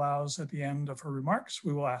time allows at the end of her remarks,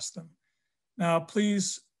 we will ask them. Now,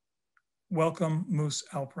 please welcome Moose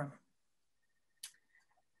Alperin.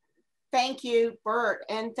 Thank you, Bert,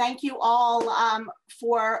 and thank you all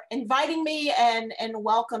for inviting me and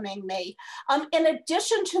welcoming me. In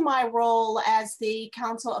addition to my role as the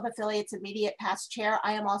Council of Affiliates immediate past chair,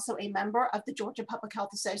 I am also a member of the Georgia Public Health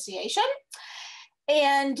Association.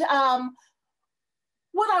 And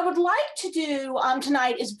what I would like to do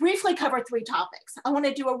tonight is briefly cover three topics. I want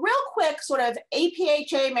to do a real quick sort of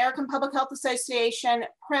APHA, American Public Health Association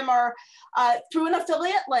primer through an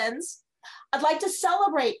affiliate lens. I'd like to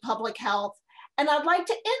celebrate public health, and I'd like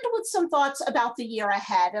to end with some thoughts about the year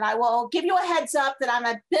ahead. And I will give you a heads up that I'm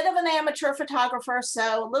a bit of an amateur photographer,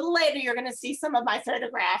 so a little later you're going to see some of my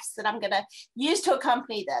photographs that I'm going to use to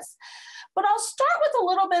accompany this. But I'll start with a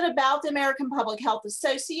little bit about the American Public Health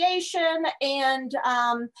Association and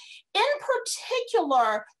in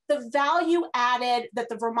particular, the value added that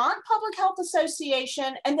the Vermont Public Health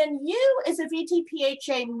Association and then you as a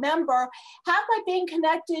VTPHA member have by being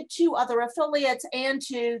connected to other affiliates and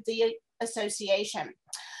to the association.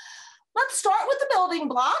 Let's start with the building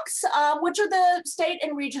blocks, which are the state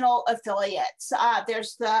and regional affiliates.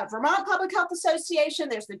 There's the Vermont Public Health Association,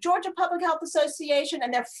 there's the Georgia Public Health Association,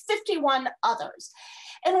 and there are 51 others.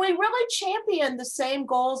 And we really champion the same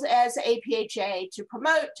goals as APHA to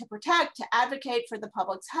promote, to protect, to advocate for the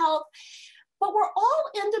public's health. But we're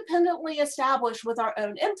all independently established with our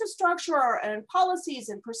own infrastructure, our own policies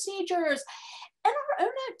and procedures, and our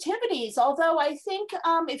own activities. Although I think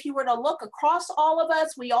if you were to look across all of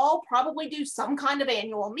us, we all probably do some kind of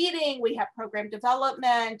annual meeting. We have program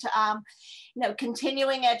development,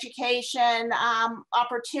 continuing education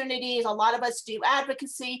opportunities. A lot of us do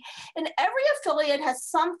advocacy, and every affiliate has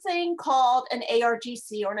something called an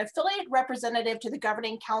ARGC, or an affiliate representative to the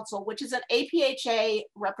governing council, which is an APHA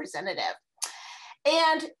representative.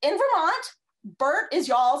 And in Vermont, Bert is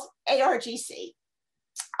y'all's ARGC.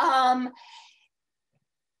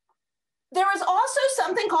 There is also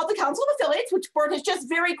something called the Council of Affiliates, which Bert has just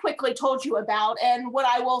very quickly told you about. And what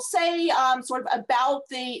I will say sort of about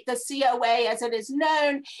the COA as it is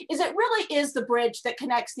known is it really is the bridge that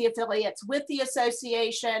connects the affiliates with the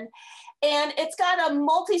association. And it's got a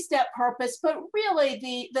multi-step purpose, but really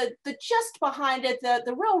the gist behind it,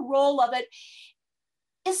 the real role of it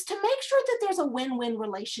is to make sure that there's a win-win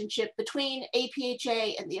relationship between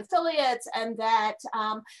APHA and the affiliates, and that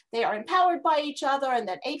they are empowered by each other, and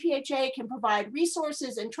that APHA can provide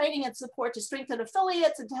resources and training and support to strengthen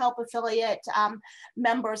affiliates and to help affiliate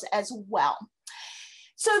members as well.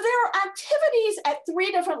 So there are activities at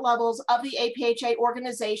 3 different levels of the APHA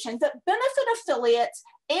organization that benefit affiliates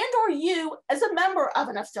and or you as a member of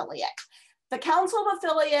an affiliate. The Council of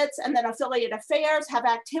Affiliates and then Affiliate Affairs have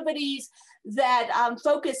activities that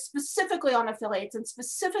focus specifically on affiliates and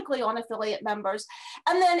specifically on affiliate members.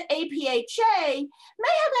 And then APHA may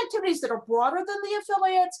have activities that are broader than the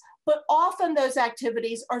affiliates, but often those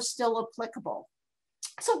activities are still applicable.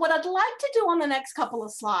 So what I'd like to do on the next couple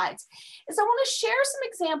of slides is I want to share some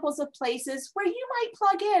examples of places where you might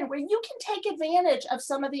plug in, where you can take advantage of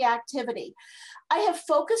some of the activity. I have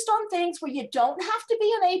focused on things where you don't have to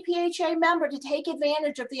be an APHA member to take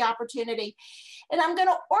advantage of the opportunity. And I'm going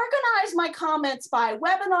to organize my comments by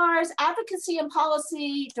webinars, advocacy and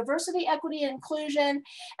policy, diversity, equity, and inclusion,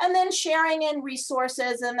 and then sharing in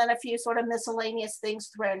resources, and then a few sort of miscellaneous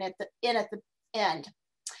things thrown at the end.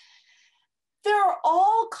 There are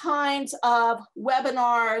all kinds of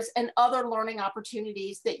webinars and other learning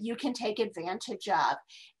opportunities that you can take advantage of,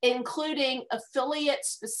 including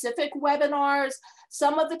affiliate-specific webinars.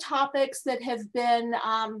 Some of the topics that have been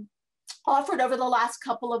offered over the last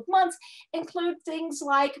couple of months include things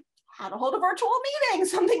like how to hold a virtual meeting,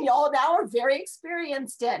 something y'all now are very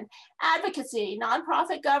experienced in, advocacy,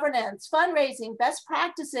 nonprofit governance, fundraising, best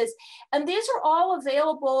practices. And these are all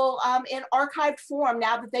available in archived form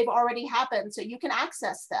now that they've already happened, so you can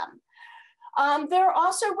access them. There are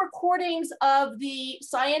also recordings of the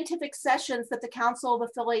scientific sessions that the Council of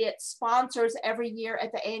Affiliates sponsors every year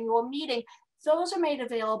at the annual meeting. Those are made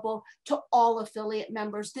available to all affiliate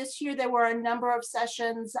members. This year, there were a number of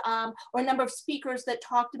sessions or a number of speakers that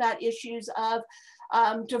talked about issues of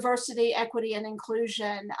diversity, equity, and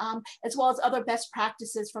inclusion, as well as other best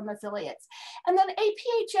practices from affiliates. And then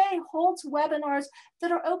APHA holds webinars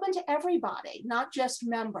that are open to everybody, not just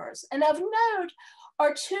members. And of note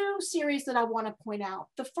are 2 series that I want to point out.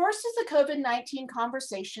 The first is the COVID-19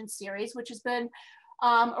 Conversation series, which has been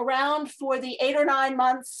around for the 8 or 9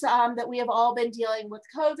 months that we have all been dealing with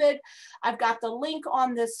COVID. I've got the link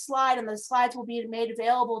on this slide, and the slides will be made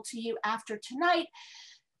available to you after tonight.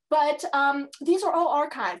 But these are all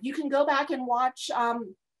archived. You can go back and watch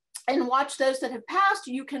those that have passed.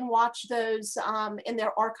 You can watch those in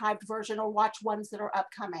their archived version, or watch ones that are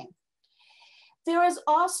upcoming. There has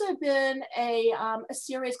also been a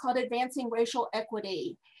series called Advancing Racial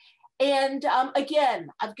Equity. And again,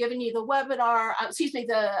 I've given you the webinar,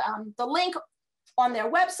 the link on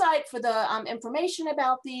their website for the information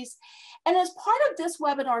about these. And as part of this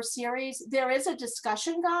webinar series, there is a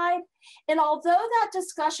discussion guide. And although that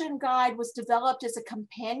discussion guide was developed as a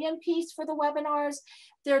companion piece for the webinars,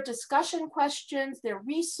 there are discussion questions, there are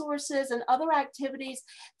resources and other activities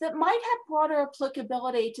that might have broader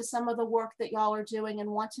applicability to some of the work that y'all are doing and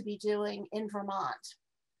want to be doing in Vermont.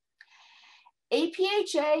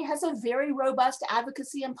 APHA has a very robust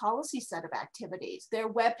advocacy and policy set of activities. Their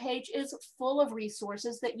webpage is full of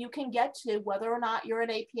resources that you can get to whether or not you're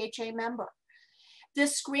an APHA member.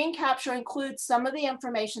 This screen capture includes some of the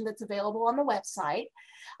information that's available on the website.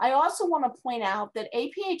 I also want to point out that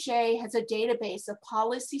APHA has a database of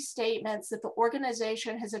policy statements that the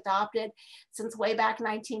organization has adopted since way back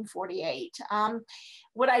 1948.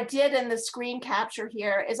 What I did in the screen capture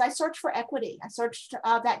here is I searched for equity. I searched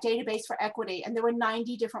that database for equity, and there were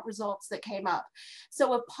 90 different results that came up.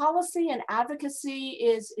 So if policy and advocacy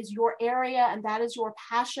is your area and that is your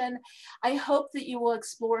passion, I hope that you will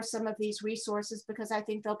explore some of these resources, because I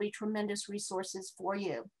think they'll be tremendous resources for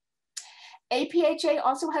you. APHA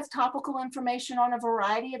also has topical information on a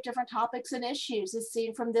variety of different topics and issues, as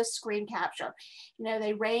seen from this screen capture. You know,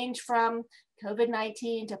 they range from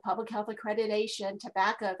COVID-19 to public health accreditation,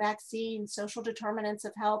 tobacco, vaccines, social determinants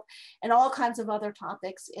of health, and all kinds of other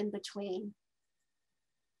topics in between.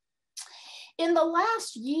 In the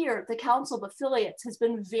last year, the Council of Affiliates has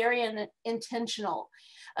been very intentional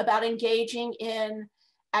about engaging in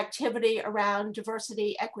activity around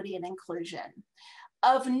diversity, equity, and inclusion.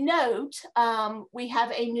 Of note, we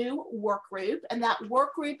have a new work group, and that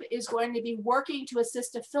work group is going to be working to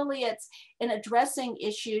assist affiliates in addressing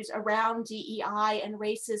issues around DEI and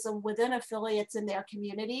racism within affiliates in their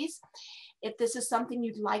communities. If this is something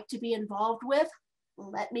you'd like to be involved with,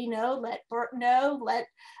 let me know, let Bert know, let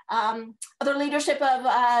other leadership of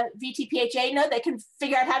VTPHA know. They can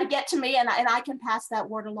figure out how to get to me, and I can pass that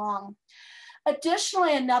word along.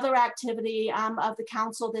 Additionally, another activity of the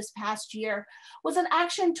council this past year was an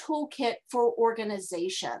action toolkit for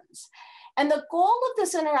organizations. And the goal of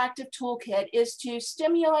this interactive toolkit is to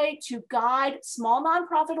stimulate, to guide small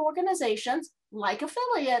nonprofit organizations like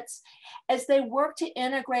affiliates as they work to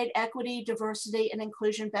integrate equity, diversity, and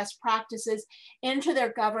inclusion best practices into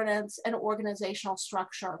their governance and organizational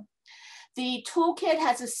structure. The toolkit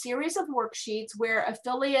has a series of worksheets where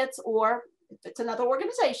affiliates, or if it's another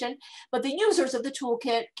organization, but the users of the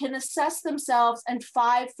toolkit can assess themselves in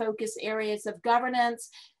 5 focus areas of governance,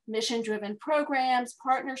 mission-driven programs,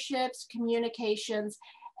 partnerships, communications,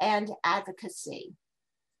 and advocacy.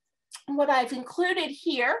 What I've included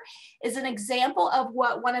here is an example of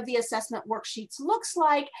what one of the assessment worksheets looks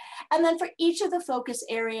like. And then for each of the focus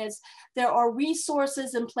areas, there are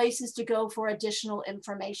resources and places to go for additional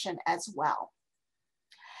information as well.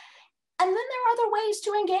 And then there are other ways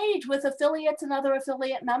to engage with affiliates and other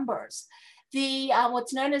affiliate members.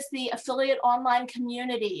 What's known as the affiliate online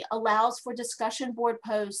community allows for discussion board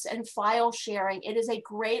posts and file sharing. It is a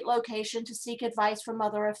great location to seek advice from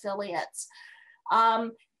other affiliates.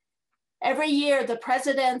 Every year, the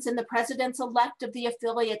presidents and the presidents-elect of the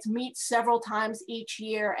affiliates meet several times each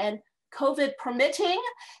year, and COVID permitting,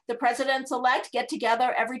 the presidents-elect get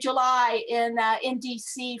together every July in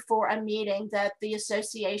DC for a meeting that the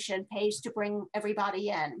association pays to bring everybody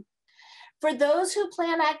in. For those who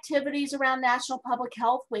plan activities around National Public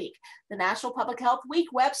Health Week, the National Public Health Week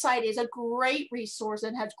website is a great resource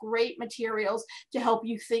and has great materials to help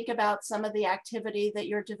you think about some of the activity that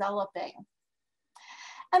you're developing.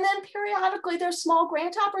 And then periodically there's small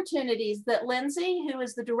grant opportunities that Lindsay, who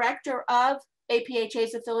is the director of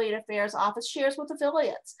APHA's Affiliate Affairs Office, shares with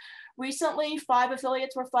affiliates. Recently, 5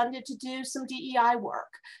 affiliates were funded to do some DEI work,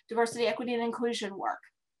 diversity, equity, and inclusion work.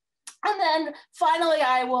 And then finally,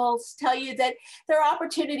 I will tell you that there are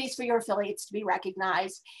opportunities for your affiliates to be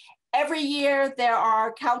recognized. Every year, there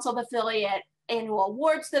are Council of Affiliate annual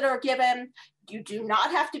awards that are given. You do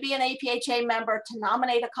not have to be an APHA member to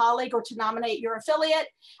nominate a colleague or to nominate your affiliate.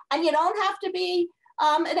 And you don't have to be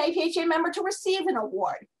an APHA member to receive an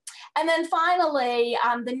award. And then finally,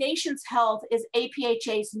 the Nation's Health is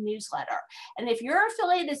APHA's newsletter. And if your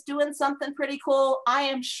affiliate is doing something pretty cool, I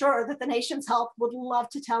am sure that the Nation's Health would love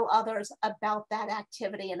to tell others about that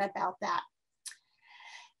activity and about that.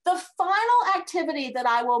 The final activity that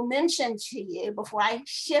I will mention to you before I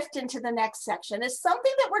shift into the next section is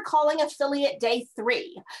something that we're calling Affiliate Day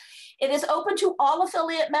 3. It is open to all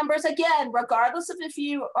affiliate members, again, regardless of if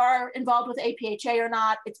you are involved with APHA or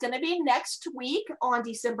not. It's going to be next week on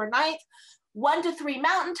December 9th, 1 to 3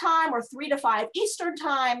 Mountain Time or 3 to 5 Eastern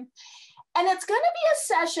Time. And it's going to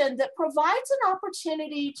be a session that provides an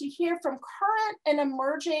opportunity to hear from current and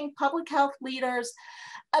emerging public health leaders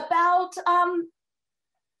about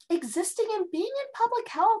existing and being in public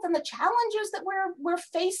health and the challenges that we're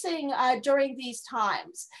facing during these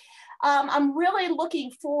times. I'm really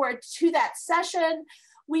looking forward to that session.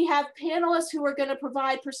 We have panelists who are going to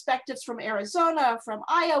provide perspectives from Arizona, from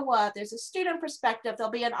Iowa. There's a student perspective.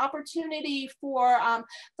 There'll be an opportunity for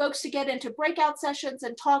folks to get into breakout sessions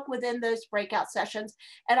and talk within those breakout sessions.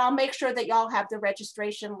 And I'll make sure that y'all have the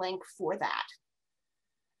registration link for that.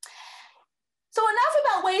 So enough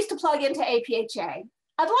about ways to plug into APHA.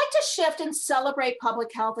 I'd like to shift and celebrate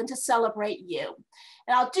public health and to celebrate you.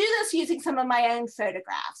 And I'll do this using some of my own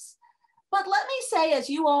photographs. But let me say, as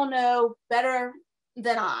you all know better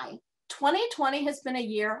than I, 2020 has been a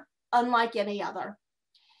year unlike any other.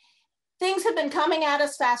 Things have been coming at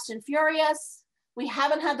us fast and furious. We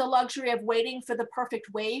haven't had the luxury of waiting for the perfect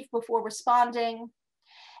wave before responding.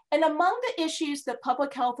 And among the issues that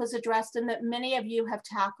public health has addressed and that many of you have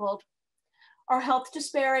tackled are health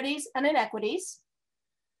disparities and inequities,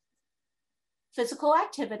 physical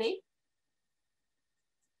activity,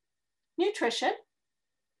 nutrition,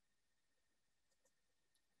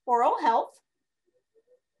 oral health,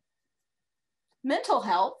 mental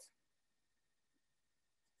health,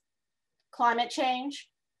 climate change,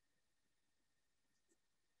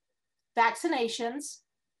 vaccinations,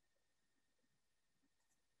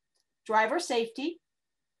 driver safety,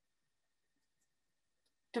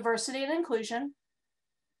 diversity and inclusion,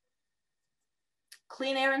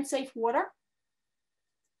 clean air and safe water,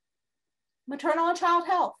 maternal and child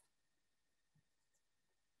health,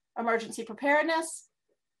 emergency preparedness,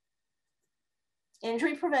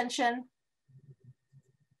 injury prevention,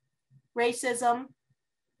 racism,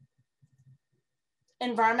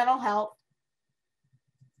 environmental health,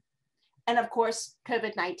 and of course,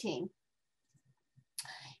 COVID-19.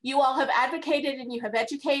 You all have advocated and you have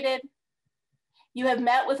educated. You have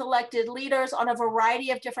met with elected leaders on a variety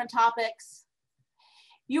of different topics.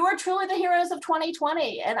 You are truly the heroes of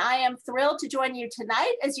 2020, and I am thrilled to join you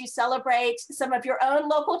tonight as you celebrate some of your own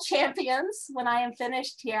local champions when I am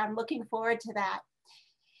finished here. I'm looking forward to that.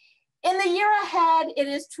 In the year ahead, it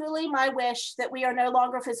is truly my wish that we are no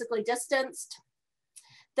longer physically distanced,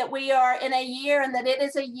 that we are in a year and that it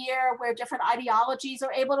is a year where different ideologies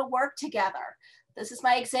are able to work together. This is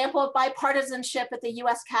my example of bipartisanship at the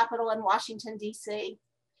US Capitol in Washington, DC.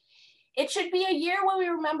 It should be a year where we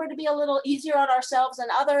remember to be a little easier on ourselves and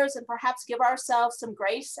others and perhaps give ourselves some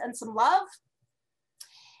grace and some love.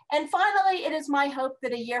 And finally, it is my hope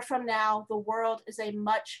that a year from now, the world is a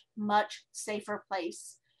much, much safer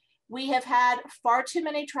place. We have had far too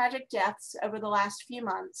many tragic deaths over the last few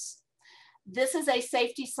months. This is a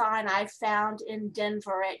safety sign I found in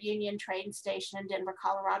Denver at Union Train Station in Denver,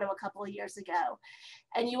 Colorado a couple of years ago.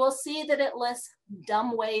 And you will see that it lists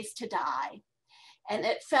dumb ways to die. And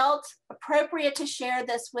it felt appropriate to share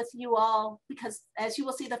this with you all because as you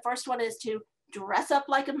will see, the first one is to dress up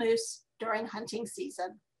like a moose during hunting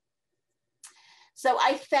season. So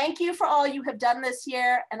I thank you for all you have done this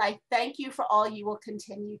year, and I thank you for all you will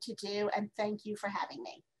continue to do, and thank you for having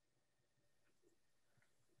me.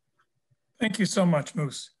 Thank you so much,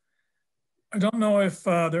 Moose. I don't know if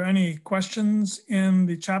there are any questions in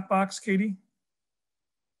the chat box, Katie?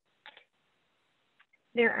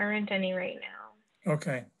 There aren't any right now.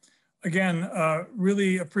 Okay. Again,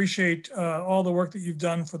 really appreciate all the work that you've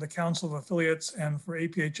done for the Council of Affiliates and for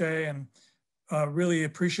APHA, and really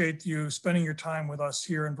appreciate you spending your time with us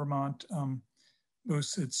here in Vermont.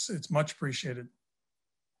 Moose, it's much appreciated.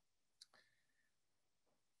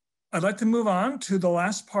 I'd like to move on to the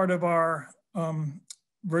last part of our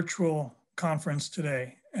virtual conference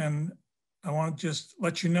today. And I want to just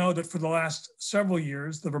let you know that for the last several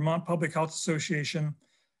years, the Vermont Public Health Association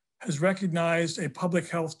has recognized a public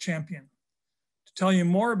health champion. To tell you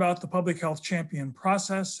more about the public health champion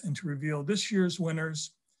process and to reveal this year's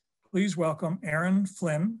winners, please welcome Erin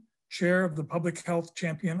Flynn, Chair of the Public Health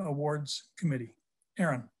Champion Awards Committee.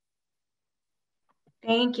 Erin.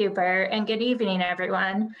 Thank you, Bert, and good evening,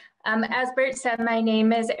 everyone. As Bert said, my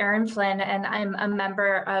name is Erin Flynn, and I'm a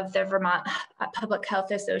member of the Vermont Public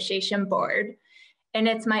Health Association Board. And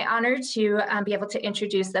it's my honor to be able to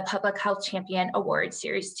introduce the Public Health Champion Award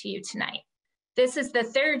Series to you tonight. This is the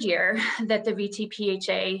third year that the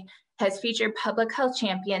VTPHA has featured public health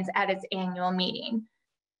champions at its annual meeting.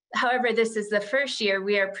 However, this is the first year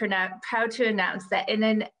we are proud to announce that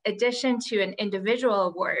in addition to an individual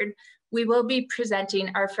award, we will be presenting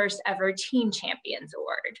our first ever Team Champions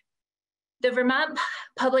Award. The Vermont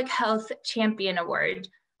Public Health Champion Award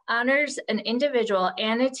honors an individual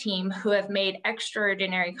and a team who have made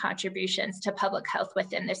extraordinary contributions to public health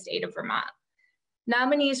within the state of Vermont.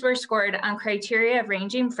 Nominees were scored on criteria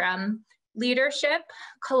ranging from leadership,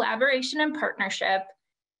 collaboration and partnership,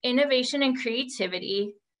 innovation and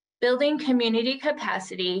creativity, building community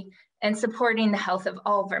capacity, and supporting the health of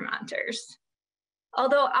all Vermonters.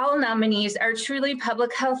 Although all nominees are truly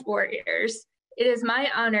public health warriors, it is my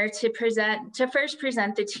honor to first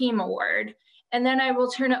present the team award, and then I will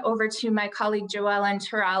turn it over to my colleague Joellen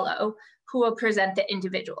Turallo, who will present the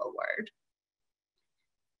individual award.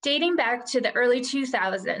 Dating back to the early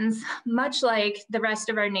 2000s, much like the rest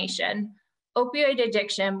of our nation, opioid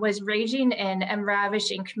addiction was raging in and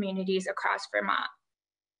ravishing communities across Vermont.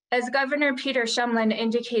 As Governor Peter Shumlin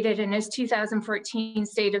indicated in his 2014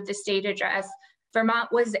 State of the State address,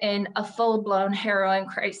 Vermont was in a full-blown heroin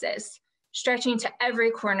crisis, stretching to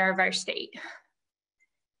every corner of our state.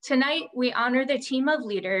 Tonight, we honor the team of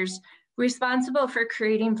leaders responsible for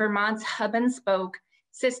creating Vermont's hub and spoke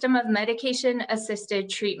system of medication-assisted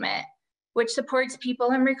treatment, which supports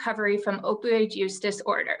people in recovery from opioid use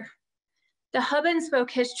disorder. The hub and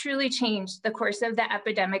spoke has truly changed the course of the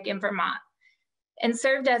epidemic in Vermont and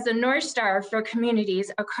served as a North Star for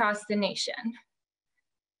communities across the nation.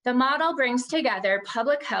 The model brings together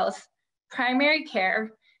public health, primary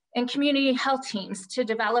care, and community health teams to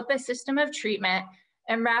develop a system of treatment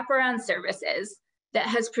and wraparound services that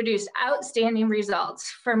has produced outstanding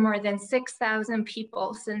results for more than 6,000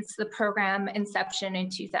 people since the program inception in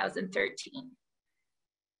 2013.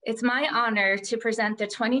 It's my honor to present the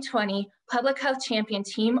 2020 Public Health Champion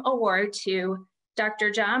Team Award to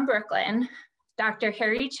Dr. John Brooklyn, Dr.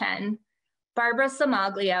 Harry Chen, Barbara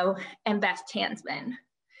Cimaglio, and Beth Tanzman.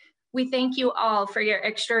 We thank you all for your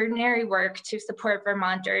extraordinary work to support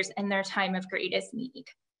Vermonters in their time of greatest need.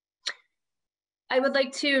 I would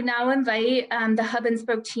like to now invite the Hub and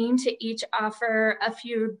Spoke team to each offer a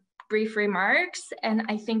few brief remarks. And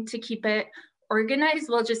I think to keep it organized,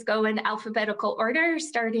 we'll just go in alphabetical order,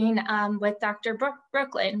 starting with Dr.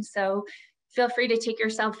 Brooklyn. So feel free to take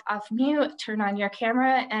yourself off mute, turn on your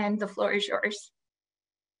camera, and the floor is yours.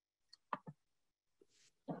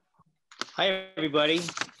 Hi, everybody.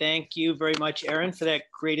 Thank you very much, Erin, for that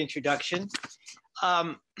great introduction.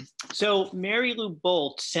 So Mary Lou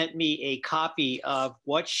Bolt sent me a copy of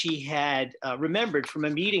what she had remembered from a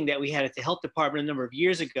meeting that we had at the health department a number of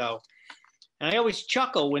years ago. And I always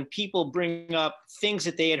chuckle when people bring up things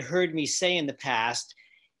that they had heard me say in the past,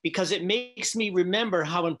 because it makes me remember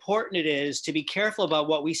how important it is to be careful about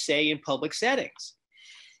what we say in public settings.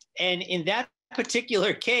 And in that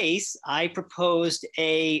particular case, I proposed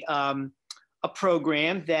a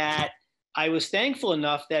program that I was thankful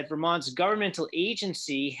enough that Vermont's governmental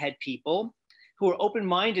agency had people who were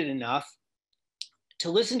open-minded enough to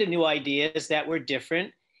listen to new ideas that were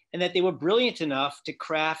different and that they were brilliant enough to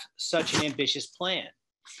craft such an ambitious plan.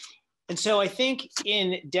 And so I think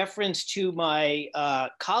in deference to my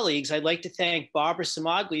colleagues, I'd like to thank Barbara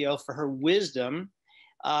Cimaglio for her wisdom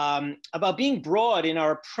about being broad in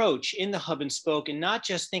our approach in the hub and spoke, and not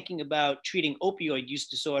just thinking about treating opioid use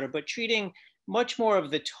disorder, but treating much more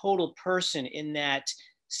of the total person in that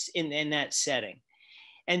setting.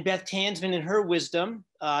 And Beth Tanzman and her wisdom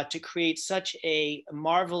to create such a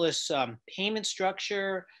marvelous payment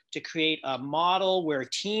structure, to create a model where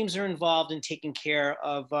teams are involved in taking care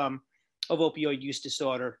of opioid use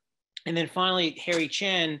disorder. And then finally, Harry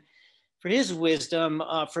Chen, for his wisdom,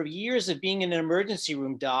 for years of being in an emergency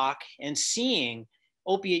room doc and seeing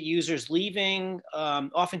opiate users leaving,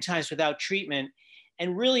 oftentimes without treatment,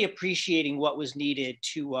 and really appreciating what was needed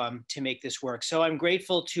to make this work. So I'm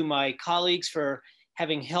grateful to my colleagues for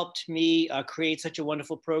having helped me create such a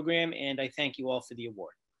wonderful program, and I thank you all for the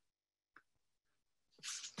award.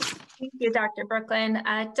 Thank you, Dr. Brooklyn.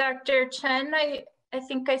 Dr. Chen, I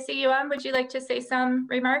think I see you on. Would you like to say some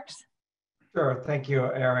remarks? Sure, thank you,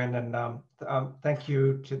 Erin, and thank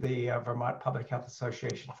you to the Vermont Public Health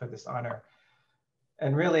Association for this honor.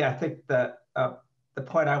 And really, I think that the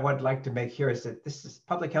point I would like to make here is that this is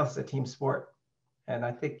public health is a team sport. And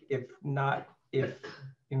I think not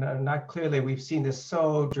clearly, we've seen this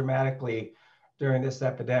so dramatically during this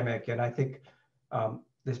epidemic. And I think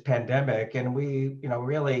this pandemic, and we,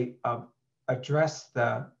 really address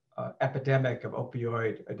the epidemic of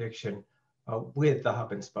opioid addiction with the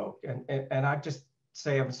hub and spoke. And I just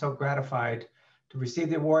say I'm so gratified to receive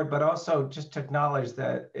the award, but also just to acknowledge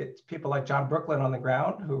that it's people like John Brooklyn on the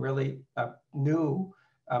ground who really knew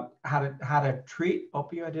how to treat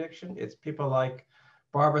opioid addiction. It's people like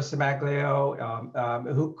Barbara Cimaglio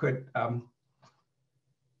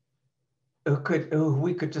who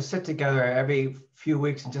we could just sit together every few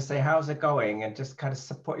weeks and just say, how's it going? And just kind of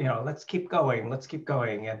support, let's keep going.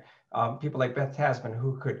 And people like Beth Tanzman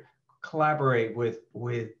who could collaborate with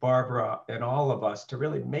Barbara and all of us to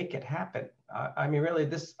really make it happen. I mean, really,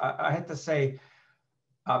 I have to say,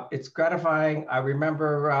 it's gratifying. I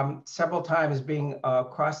remember several times being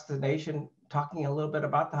across the nation talking a little bit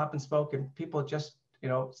about the hub and spoke, and people just,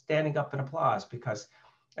 standing up in applause, because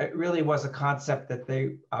it really was a concept that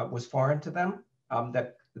was foreign to them,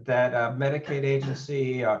 that a Medicaid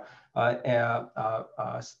agency, a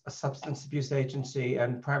substance abuse agency,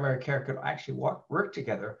 and primary care could actually work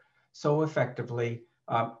together so effectively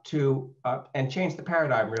and change the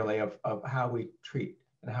paradigm really of how we treat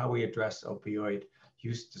and how we address opioid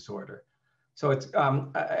use disorder. So it's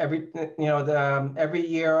every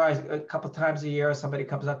year, a couple times a year, somebody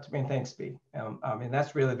comes up to me and thanks me. And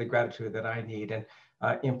that's really the gratitude that I need. And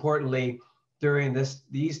importantly, during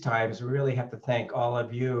these times, we really have to thank all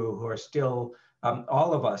of you who are still,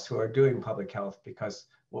 all of us who are doing public health, because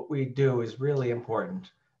what we do is really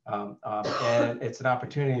important. And it's an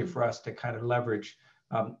opportunity for us to kind of leverage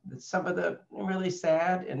some of the really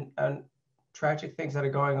sad and tragic things that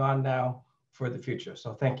are going on now for the future.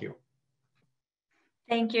 So thank you.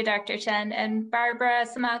 Thank you, Dr. Chen. And Barbara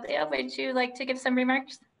Cimaglio, would you like to give some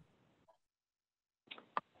remarks?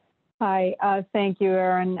 Hi, thank you,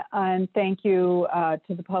 Erin, and thank you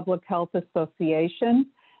to the Public Health Association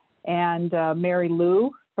and Mary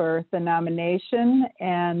Lou for the nomination.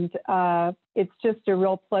 And it's just a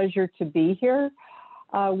real pleasure to be here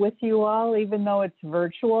with you all, even though it's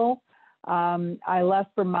virtual. I left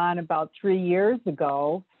Vermont about 3 years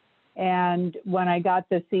ago. And when I got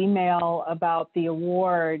this email about the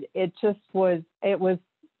award, it was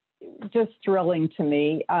just thrilling to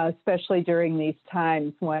me, especially during these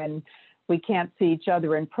times when we can't see each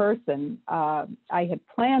other in person. I had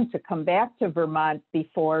planned to come back to Vermont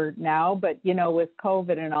before now, but with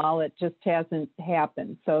COVID and all, it just hasn't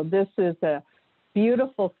happened. So this is a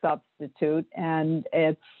beautiful substitute, and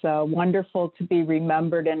it's wonderful to be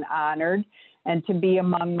remembered and honored, and to be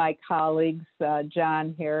among my colleagues,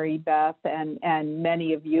 John, Harry, Beth, and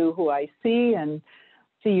many of you who I see and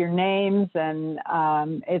see your names. And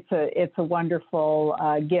it's a wonderful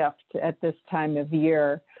gift at this time of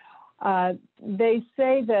year. They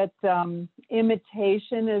say that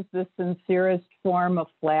imitation is the sincerest form of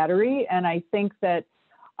flattery. And I think that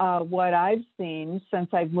what I've seen since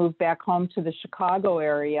I've moved back home to the Chicago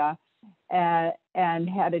area and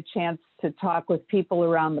had a chance to talk with people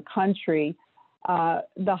around the country,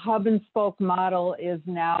 the hub and spoke model is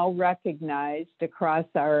now recognized across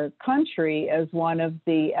our country as one of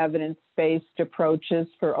the evidence-based approaches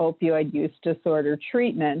for opioid use disorder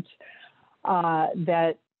treatment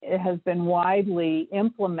that has been widely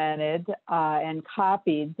implemented and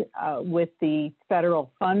copied with the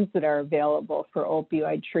federal funds that are available for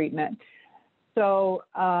opioid treatment. So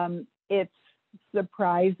it's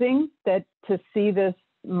surprising that to see this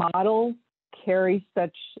model carry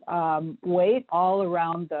such weight all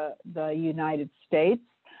around the United States.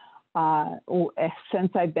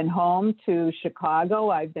 Since I've been home to Chicago,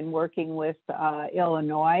 I've been working with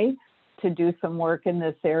Illinois to do some work in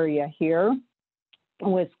this area here.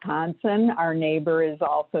 Wisconsin, our neighbor, is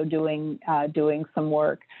also doing some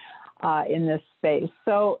work in this space.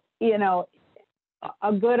 So,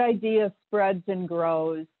 a good idea spreads and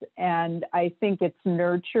grows, and I think it's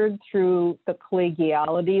nurtured through the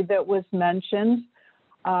collegiality that was mentioned.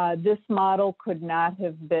 This model could not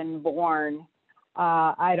have been born,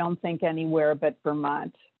 I don't think, anywhere but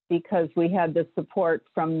Vermont, because we had the support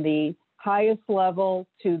from the highest level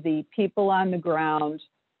to the people on the ground,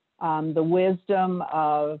 the wisdom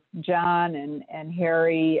of John and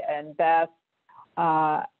Harry and Beth.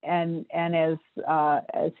 And as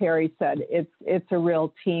Harry said, it's a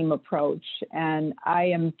real team approach, and I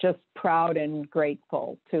am just proud and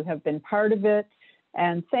grateful to have been part of it.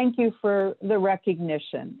 And thank you for the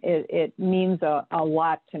recognition. It means a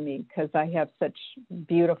lot to me because I have such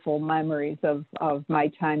beautiful memories of my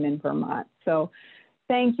time in Vermont. So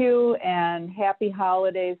thank you, and happy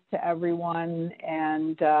holidays to everyone,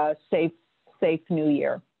 and safe New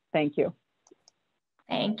Year. Thank you.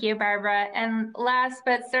 Thank you, Barbara. And last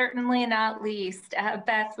but certainly not least,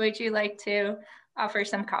 Beth, would you like to offer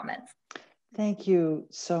some comments? Thank you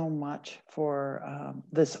so much for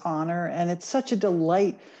this honor. And it's such a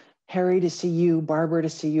delight, Harry, to see you, Barbara, to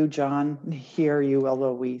see you, John, hear you,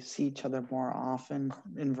 although we see each other more often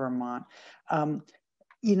in Vermont.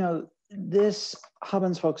 This hub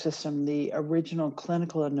and spoke system, the original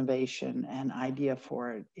clinical innovation and idea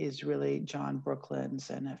for it is really John Brooklands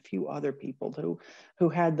and a few other people who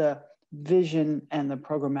had the vision and the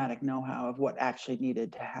programmatic know-how of what actually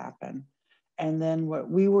needed to happen. And then what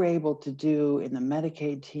we were able to do in the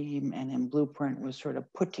Medicaid team and in Blueprint was sort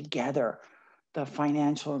of put together the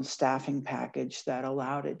financial and staffing package that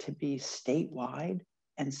allowed it to be statewide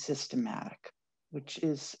and systematic, which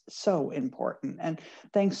is so important. And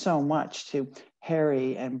thanks so much to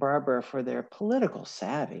Harry and Barbara for their political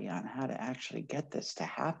savvy on how to actually get this to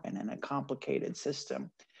happen in a complicated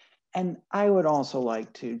system. And I would also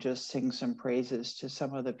like to just sing some praises to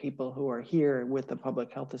some of the people who are here with the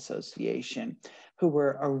Public Health Association, who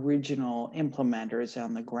were original implementers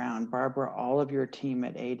on the ground. Barbara, all of your team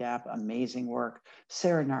at ADAP, amazing work.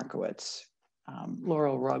 Sarah Narkowitz,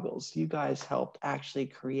 Laurel Ruggles, you guys helped actually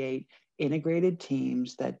create integrated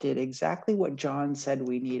teams that did exactly what John said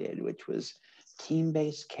we needed, which was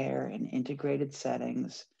team-based care in integrated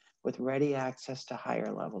settings with ready access to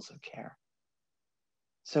higher levels of care.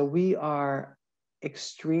 So we are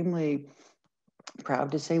extremely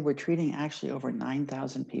proud to say we're treating actually over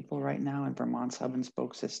 9,000 people right now in Vermont's hub and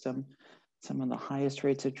spoke system, some of the highest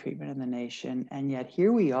rates of treatment in the nation. And yet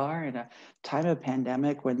here we are in a time of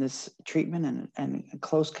pandemic when this treatment and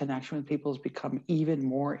close connection with people has become even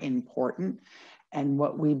more important. And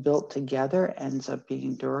what we built together ends up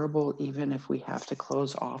being durable, even if we have to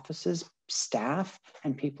close offices, staff,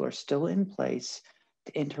 and people are still in place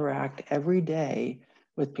to interact every day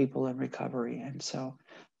with people in recovery. And so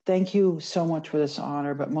thank you so much for this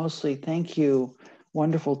honor, but mostly thank you,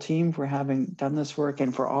 wonderful team, for having done this work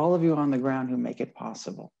and for all of you on the ground who make it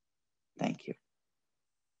possible. Thank you.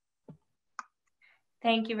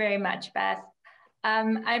 Thank you very much, Beth.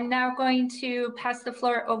 I'm now going to pass the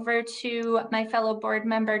floor over to my fellow board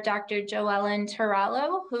member, Dr. Joellen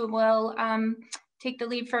Turallo, who will take the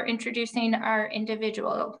lead for introducing our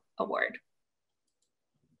individual award.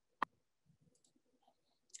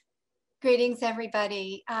 Greetings,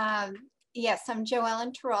 everybody. Yes, I'm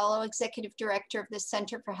Joellen Turallo, Executive Director of the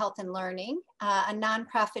Center for Health and Learning, a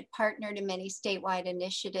nonprofit partner to many statewide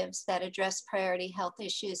initiatives that address priority health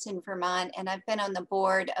issues in Vermont. And I've been on the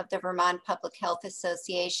board of the Vermont Public Health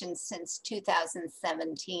Association since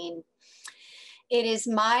 2017. It is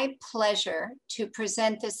my pleasure to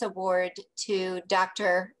present this award to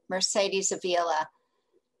Dr. Mercedes Avila.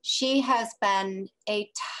 She has been a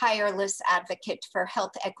tireless advocate for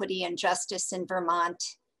health equity and justice in Vermont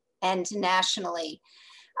and nationally.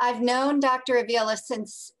 I've known Dr. Avila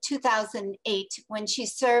since 2008 when she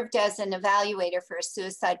served as an evaluator for a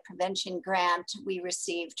suicide prevention grant we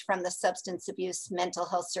received from the Substance Abuse Mental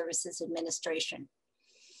Health Services Administration.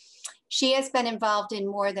 She has been involved in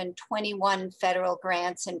more than 21 federal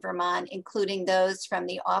grants in Vermont, including those from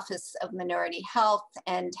the Office of Minority Health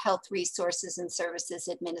and Health Resources and Services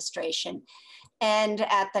Administration, and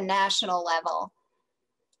at the national level,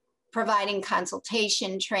 providing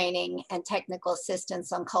consultation, training, and technical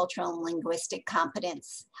assistance on cultural and linguistic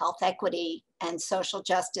competence, health equity, and social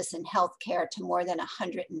justice in healthcare to more than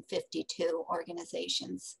 152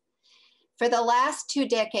 organizations. For the last 2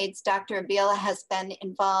 decades, Dr. Avila has been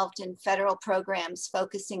involved in federal programs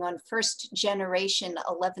focusing on first-generation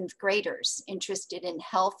 11th graders interested in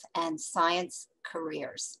health and science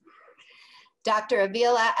careers. Dr.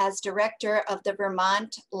 Avila, as director of the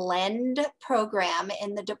Vermont LEND program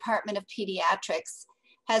in the Department of Pediatrics,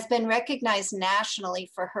 has been recognized nationally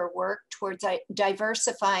for her work towards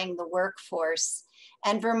diversifying the workforce.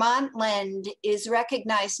 And Vermont LEND is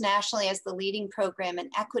recognized nationally as the leading program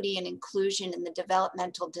in equity and inclusion in the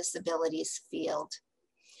developmental disabilities field.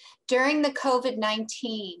 During the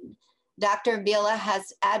COVID-19, Dr. Avila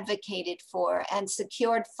has advocated for and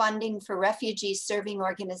secured funding for refugee serving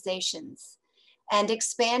organizations and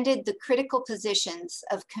expanded the critical positions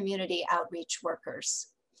of community outreach workers.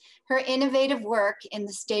 Her innovative work in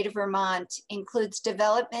the state of Vermont includes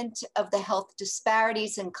development of the Health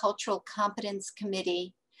Disparities and Cultural Competence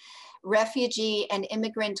Committee, Refugee and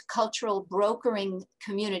Immigrant Cultural Brokering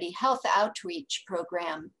Community Health Outreach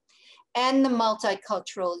Program, and the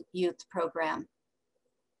Multicultural Youth Program.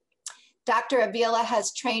 Dr. Avila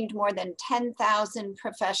has trained more than 10,000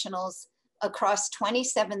 professionals across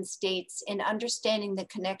 27 states in understanding the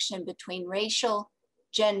connection between racial,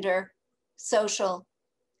 gender, social,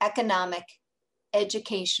 economic,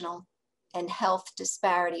 educational, and health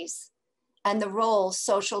disparities, and the role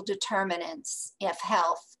social determinants of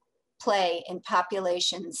health play in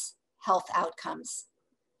populations' health outcomes.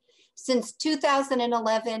 Since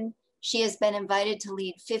 2011, she has been invited to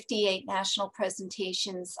lead 58 national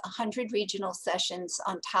presentations, 100 regional sessions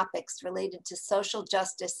on topics related to social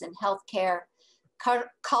justice in healthcare,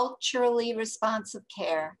 culturally responsive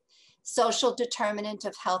care, social determinant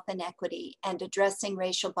of health and equity, and addressing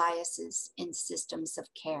racial biases in systems of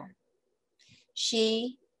care.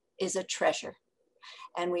 She is a treasure,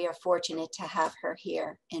 and we are fortunate to have her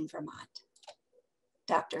here in Vermont.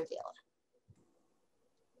 Dr. Avila.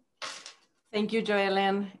 Thank you,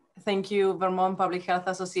 Joellen. Thank you, Vermont Public Health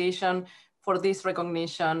Association, for this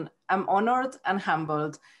recognition. I'm honored and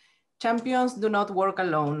humbled. Champions do not work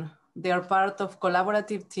alone. They are part of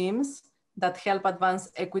collaborative teams that help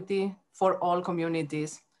advance equity for all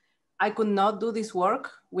communities. I could not do this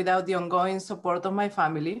work without the ongoing support of my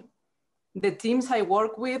family. The teams I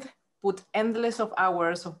work with put endless of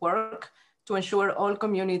hours of work to ensure all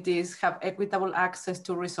communities have equitable access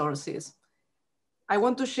to resources. I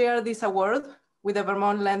want to share this award with the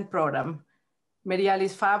Vermont LEND program. Mary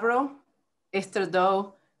Alice Favreau, Esther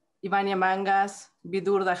Doe, Ivania Mangas,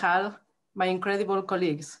 Vidur Dahal, my incredible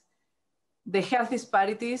colleagues, the Health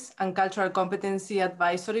Disparities and Cultural Competency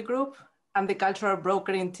Advisory Group, and the Cultural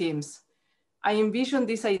Brokering teams. I envisioned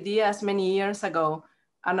these ideas many years ago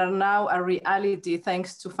and are now a reality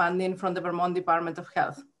thanks to funding from the Vermont Department of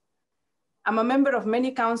Health. I'm a member of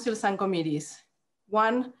many councils and committees.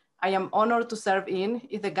 One I am honored to serve in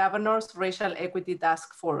is the Governor's Racial Equity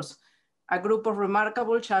Task Force, a group of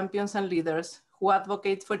remarkable champions and leaders who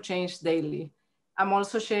advocate for change daily. I'm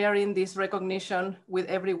also sharing this recognition with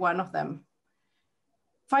every one of them.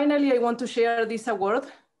 Finally, I want to share this award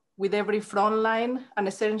with every frontline and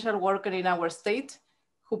essential worker in our state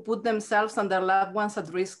who put themselves and their loved ones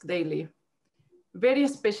at risk daily. Very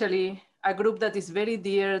especially, a group that is very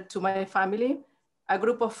dear to my family, a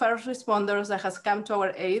group of first responders that has come to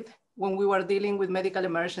our aid when we were dealing with medical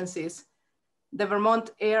emergencies, the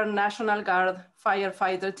Vermont Air National Guard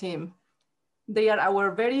firefighter team. They are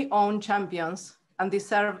our very own champions and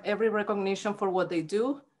deserve every recognition for what they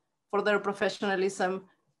do, for their professionalism,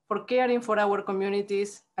 for caring for our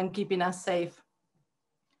communities and keeping us safe.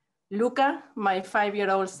 Luca, my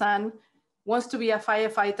 5-year-old son, wants to be a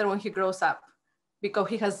firefighter when he grows up because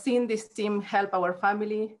he has seen this team help our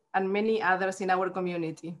family and many others in our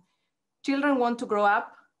community. Children want to grow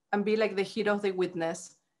up and be like the heroes they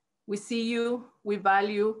witness. We see you, we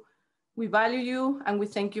value you, and we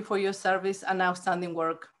thank you for your service and outstanding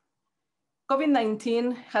work.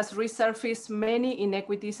 COVID-19 has resurfaced many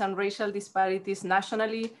inequities and racial disparities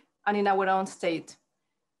nationally and in our own state.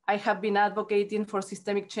 I have been advocating for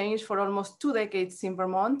systemic change for almost 2 decades in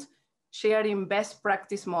Vermont, sharing best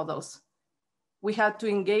practice models. We had to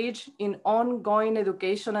engage in ongoing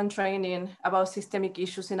education and training about systemic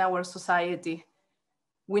issues in our society.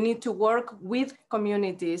 We need to work with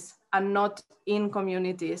communities and not in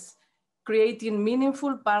communities, creating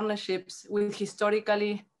meaningful partnerships with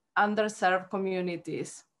historically underserved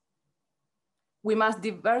communities. We must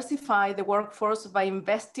diversify the workforce by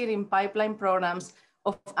investing in pipeline programs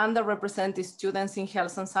of underrepresented students in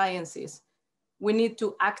health and sciences. We need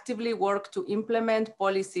to actively work to implement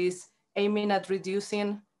policies aiming at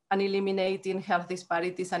reducing and eliminating health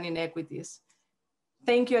disparities and inequities.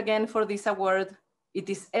 Thank you again for this award. It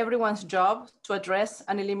is everyone's job to address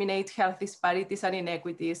and eliminate health disparities and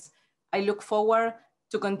inequities. I look forward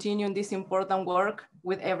to continuing this important work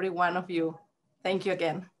with every one of you. Thank you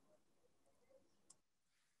again.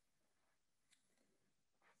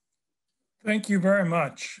 Thank you very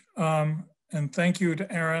much. And thank you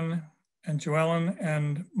to Aaron and Joellen,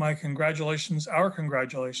 and my congratulations, our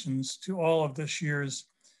congratulations to all of this year's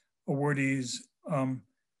awardees.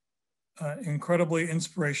 Incredibly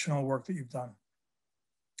inspirational work that you've done.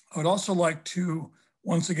 I would also like to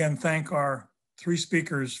once again thank our 3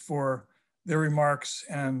 speakers for their remarks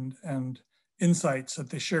and insights that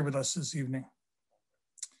they shared with us this evening.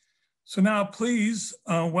 So now please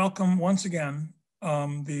welcome once again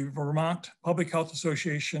the Vermont Public Health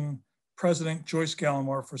Association President Joyce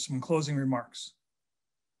Gallimore for some closing remarks.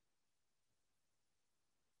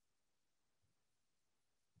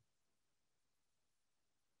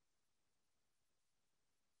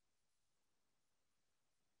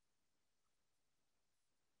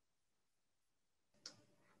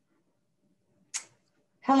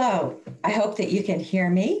 Hello, I hope that you can hear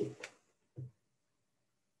me.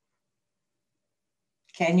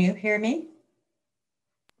 Can you hear me?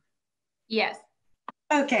 Yes.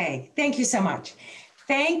 Okay, thank you so much.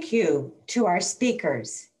 Thank you to our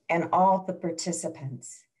speakers and all the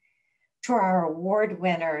participants, to our award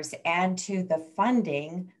winners, and to the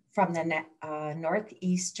funding from the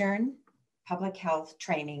Northeastern Public Health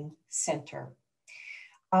Training Center.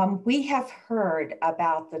 We have heard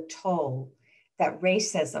about the toll that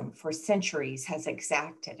racism for centuries has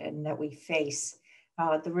exacted and that we face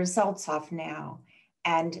the results of now.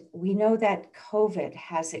 And we know that COVID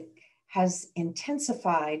has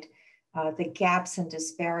intensified the gaps and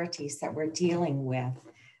disparities that we're dealing with.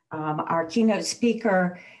 Our keynote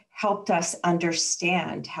speaker helped us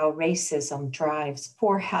understand how racism drives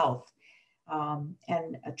poor health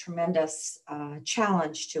and a tremendous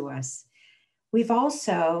challenge to us. We've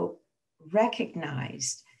also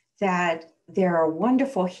recognized that there are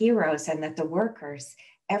wonderful heroes and that the workers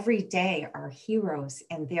every day are heroes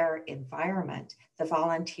in their environment, the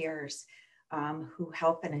volunteers who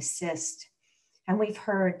help and assist. And we've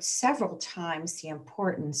heard several times the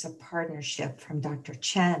importance of partnership from Dr.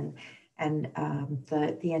 Chen and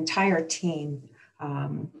the entire team.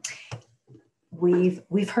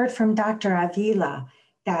 We've heard from Dr. Avila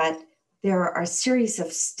that there are a series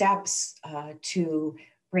of steps to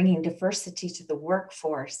bringing diversity to the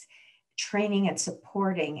workforce, training and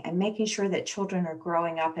supporting and making sure that children are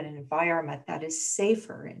growing up in an environment that is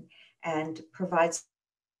safer and provides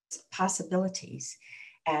possibilities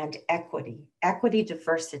and equity,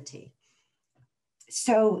 diversity.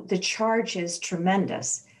 So the charge is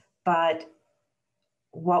tremendous, but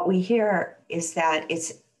what we hear is that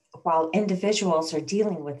while individuals are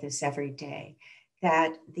dealing with this every day,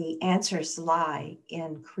 that the answers lie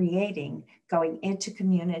in going into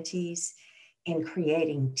communities, in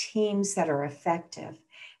creating teams that are effective.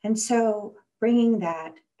 And so bringing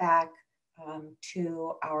that back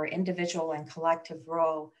to our individual and collective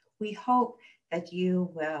role, we hope that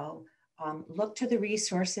you will look to the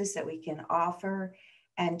resources that we can offer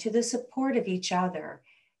and to the support of each other,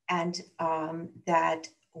 and that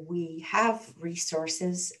we have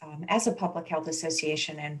resources as a public health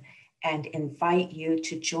association and invite you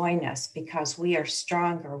to join us because we are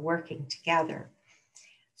stronger working together.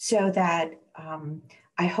 So that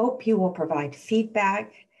I hope you will provide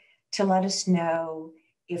feedback to let us know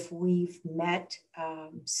if we've met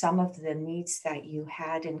some of the needs that you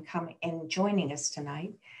had in joining us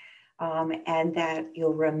tonight, and that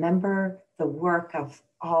you'll remember the work of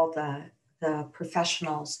all the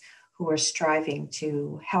professionals who are striving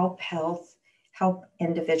to help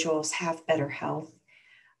individuals have better health,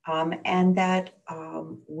 and that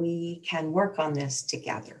we can work on this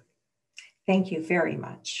together. Thank you very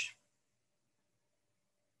much.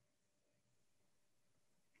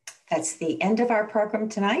 That's the end of our program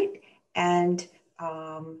tonight, and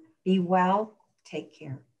be well, take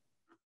care.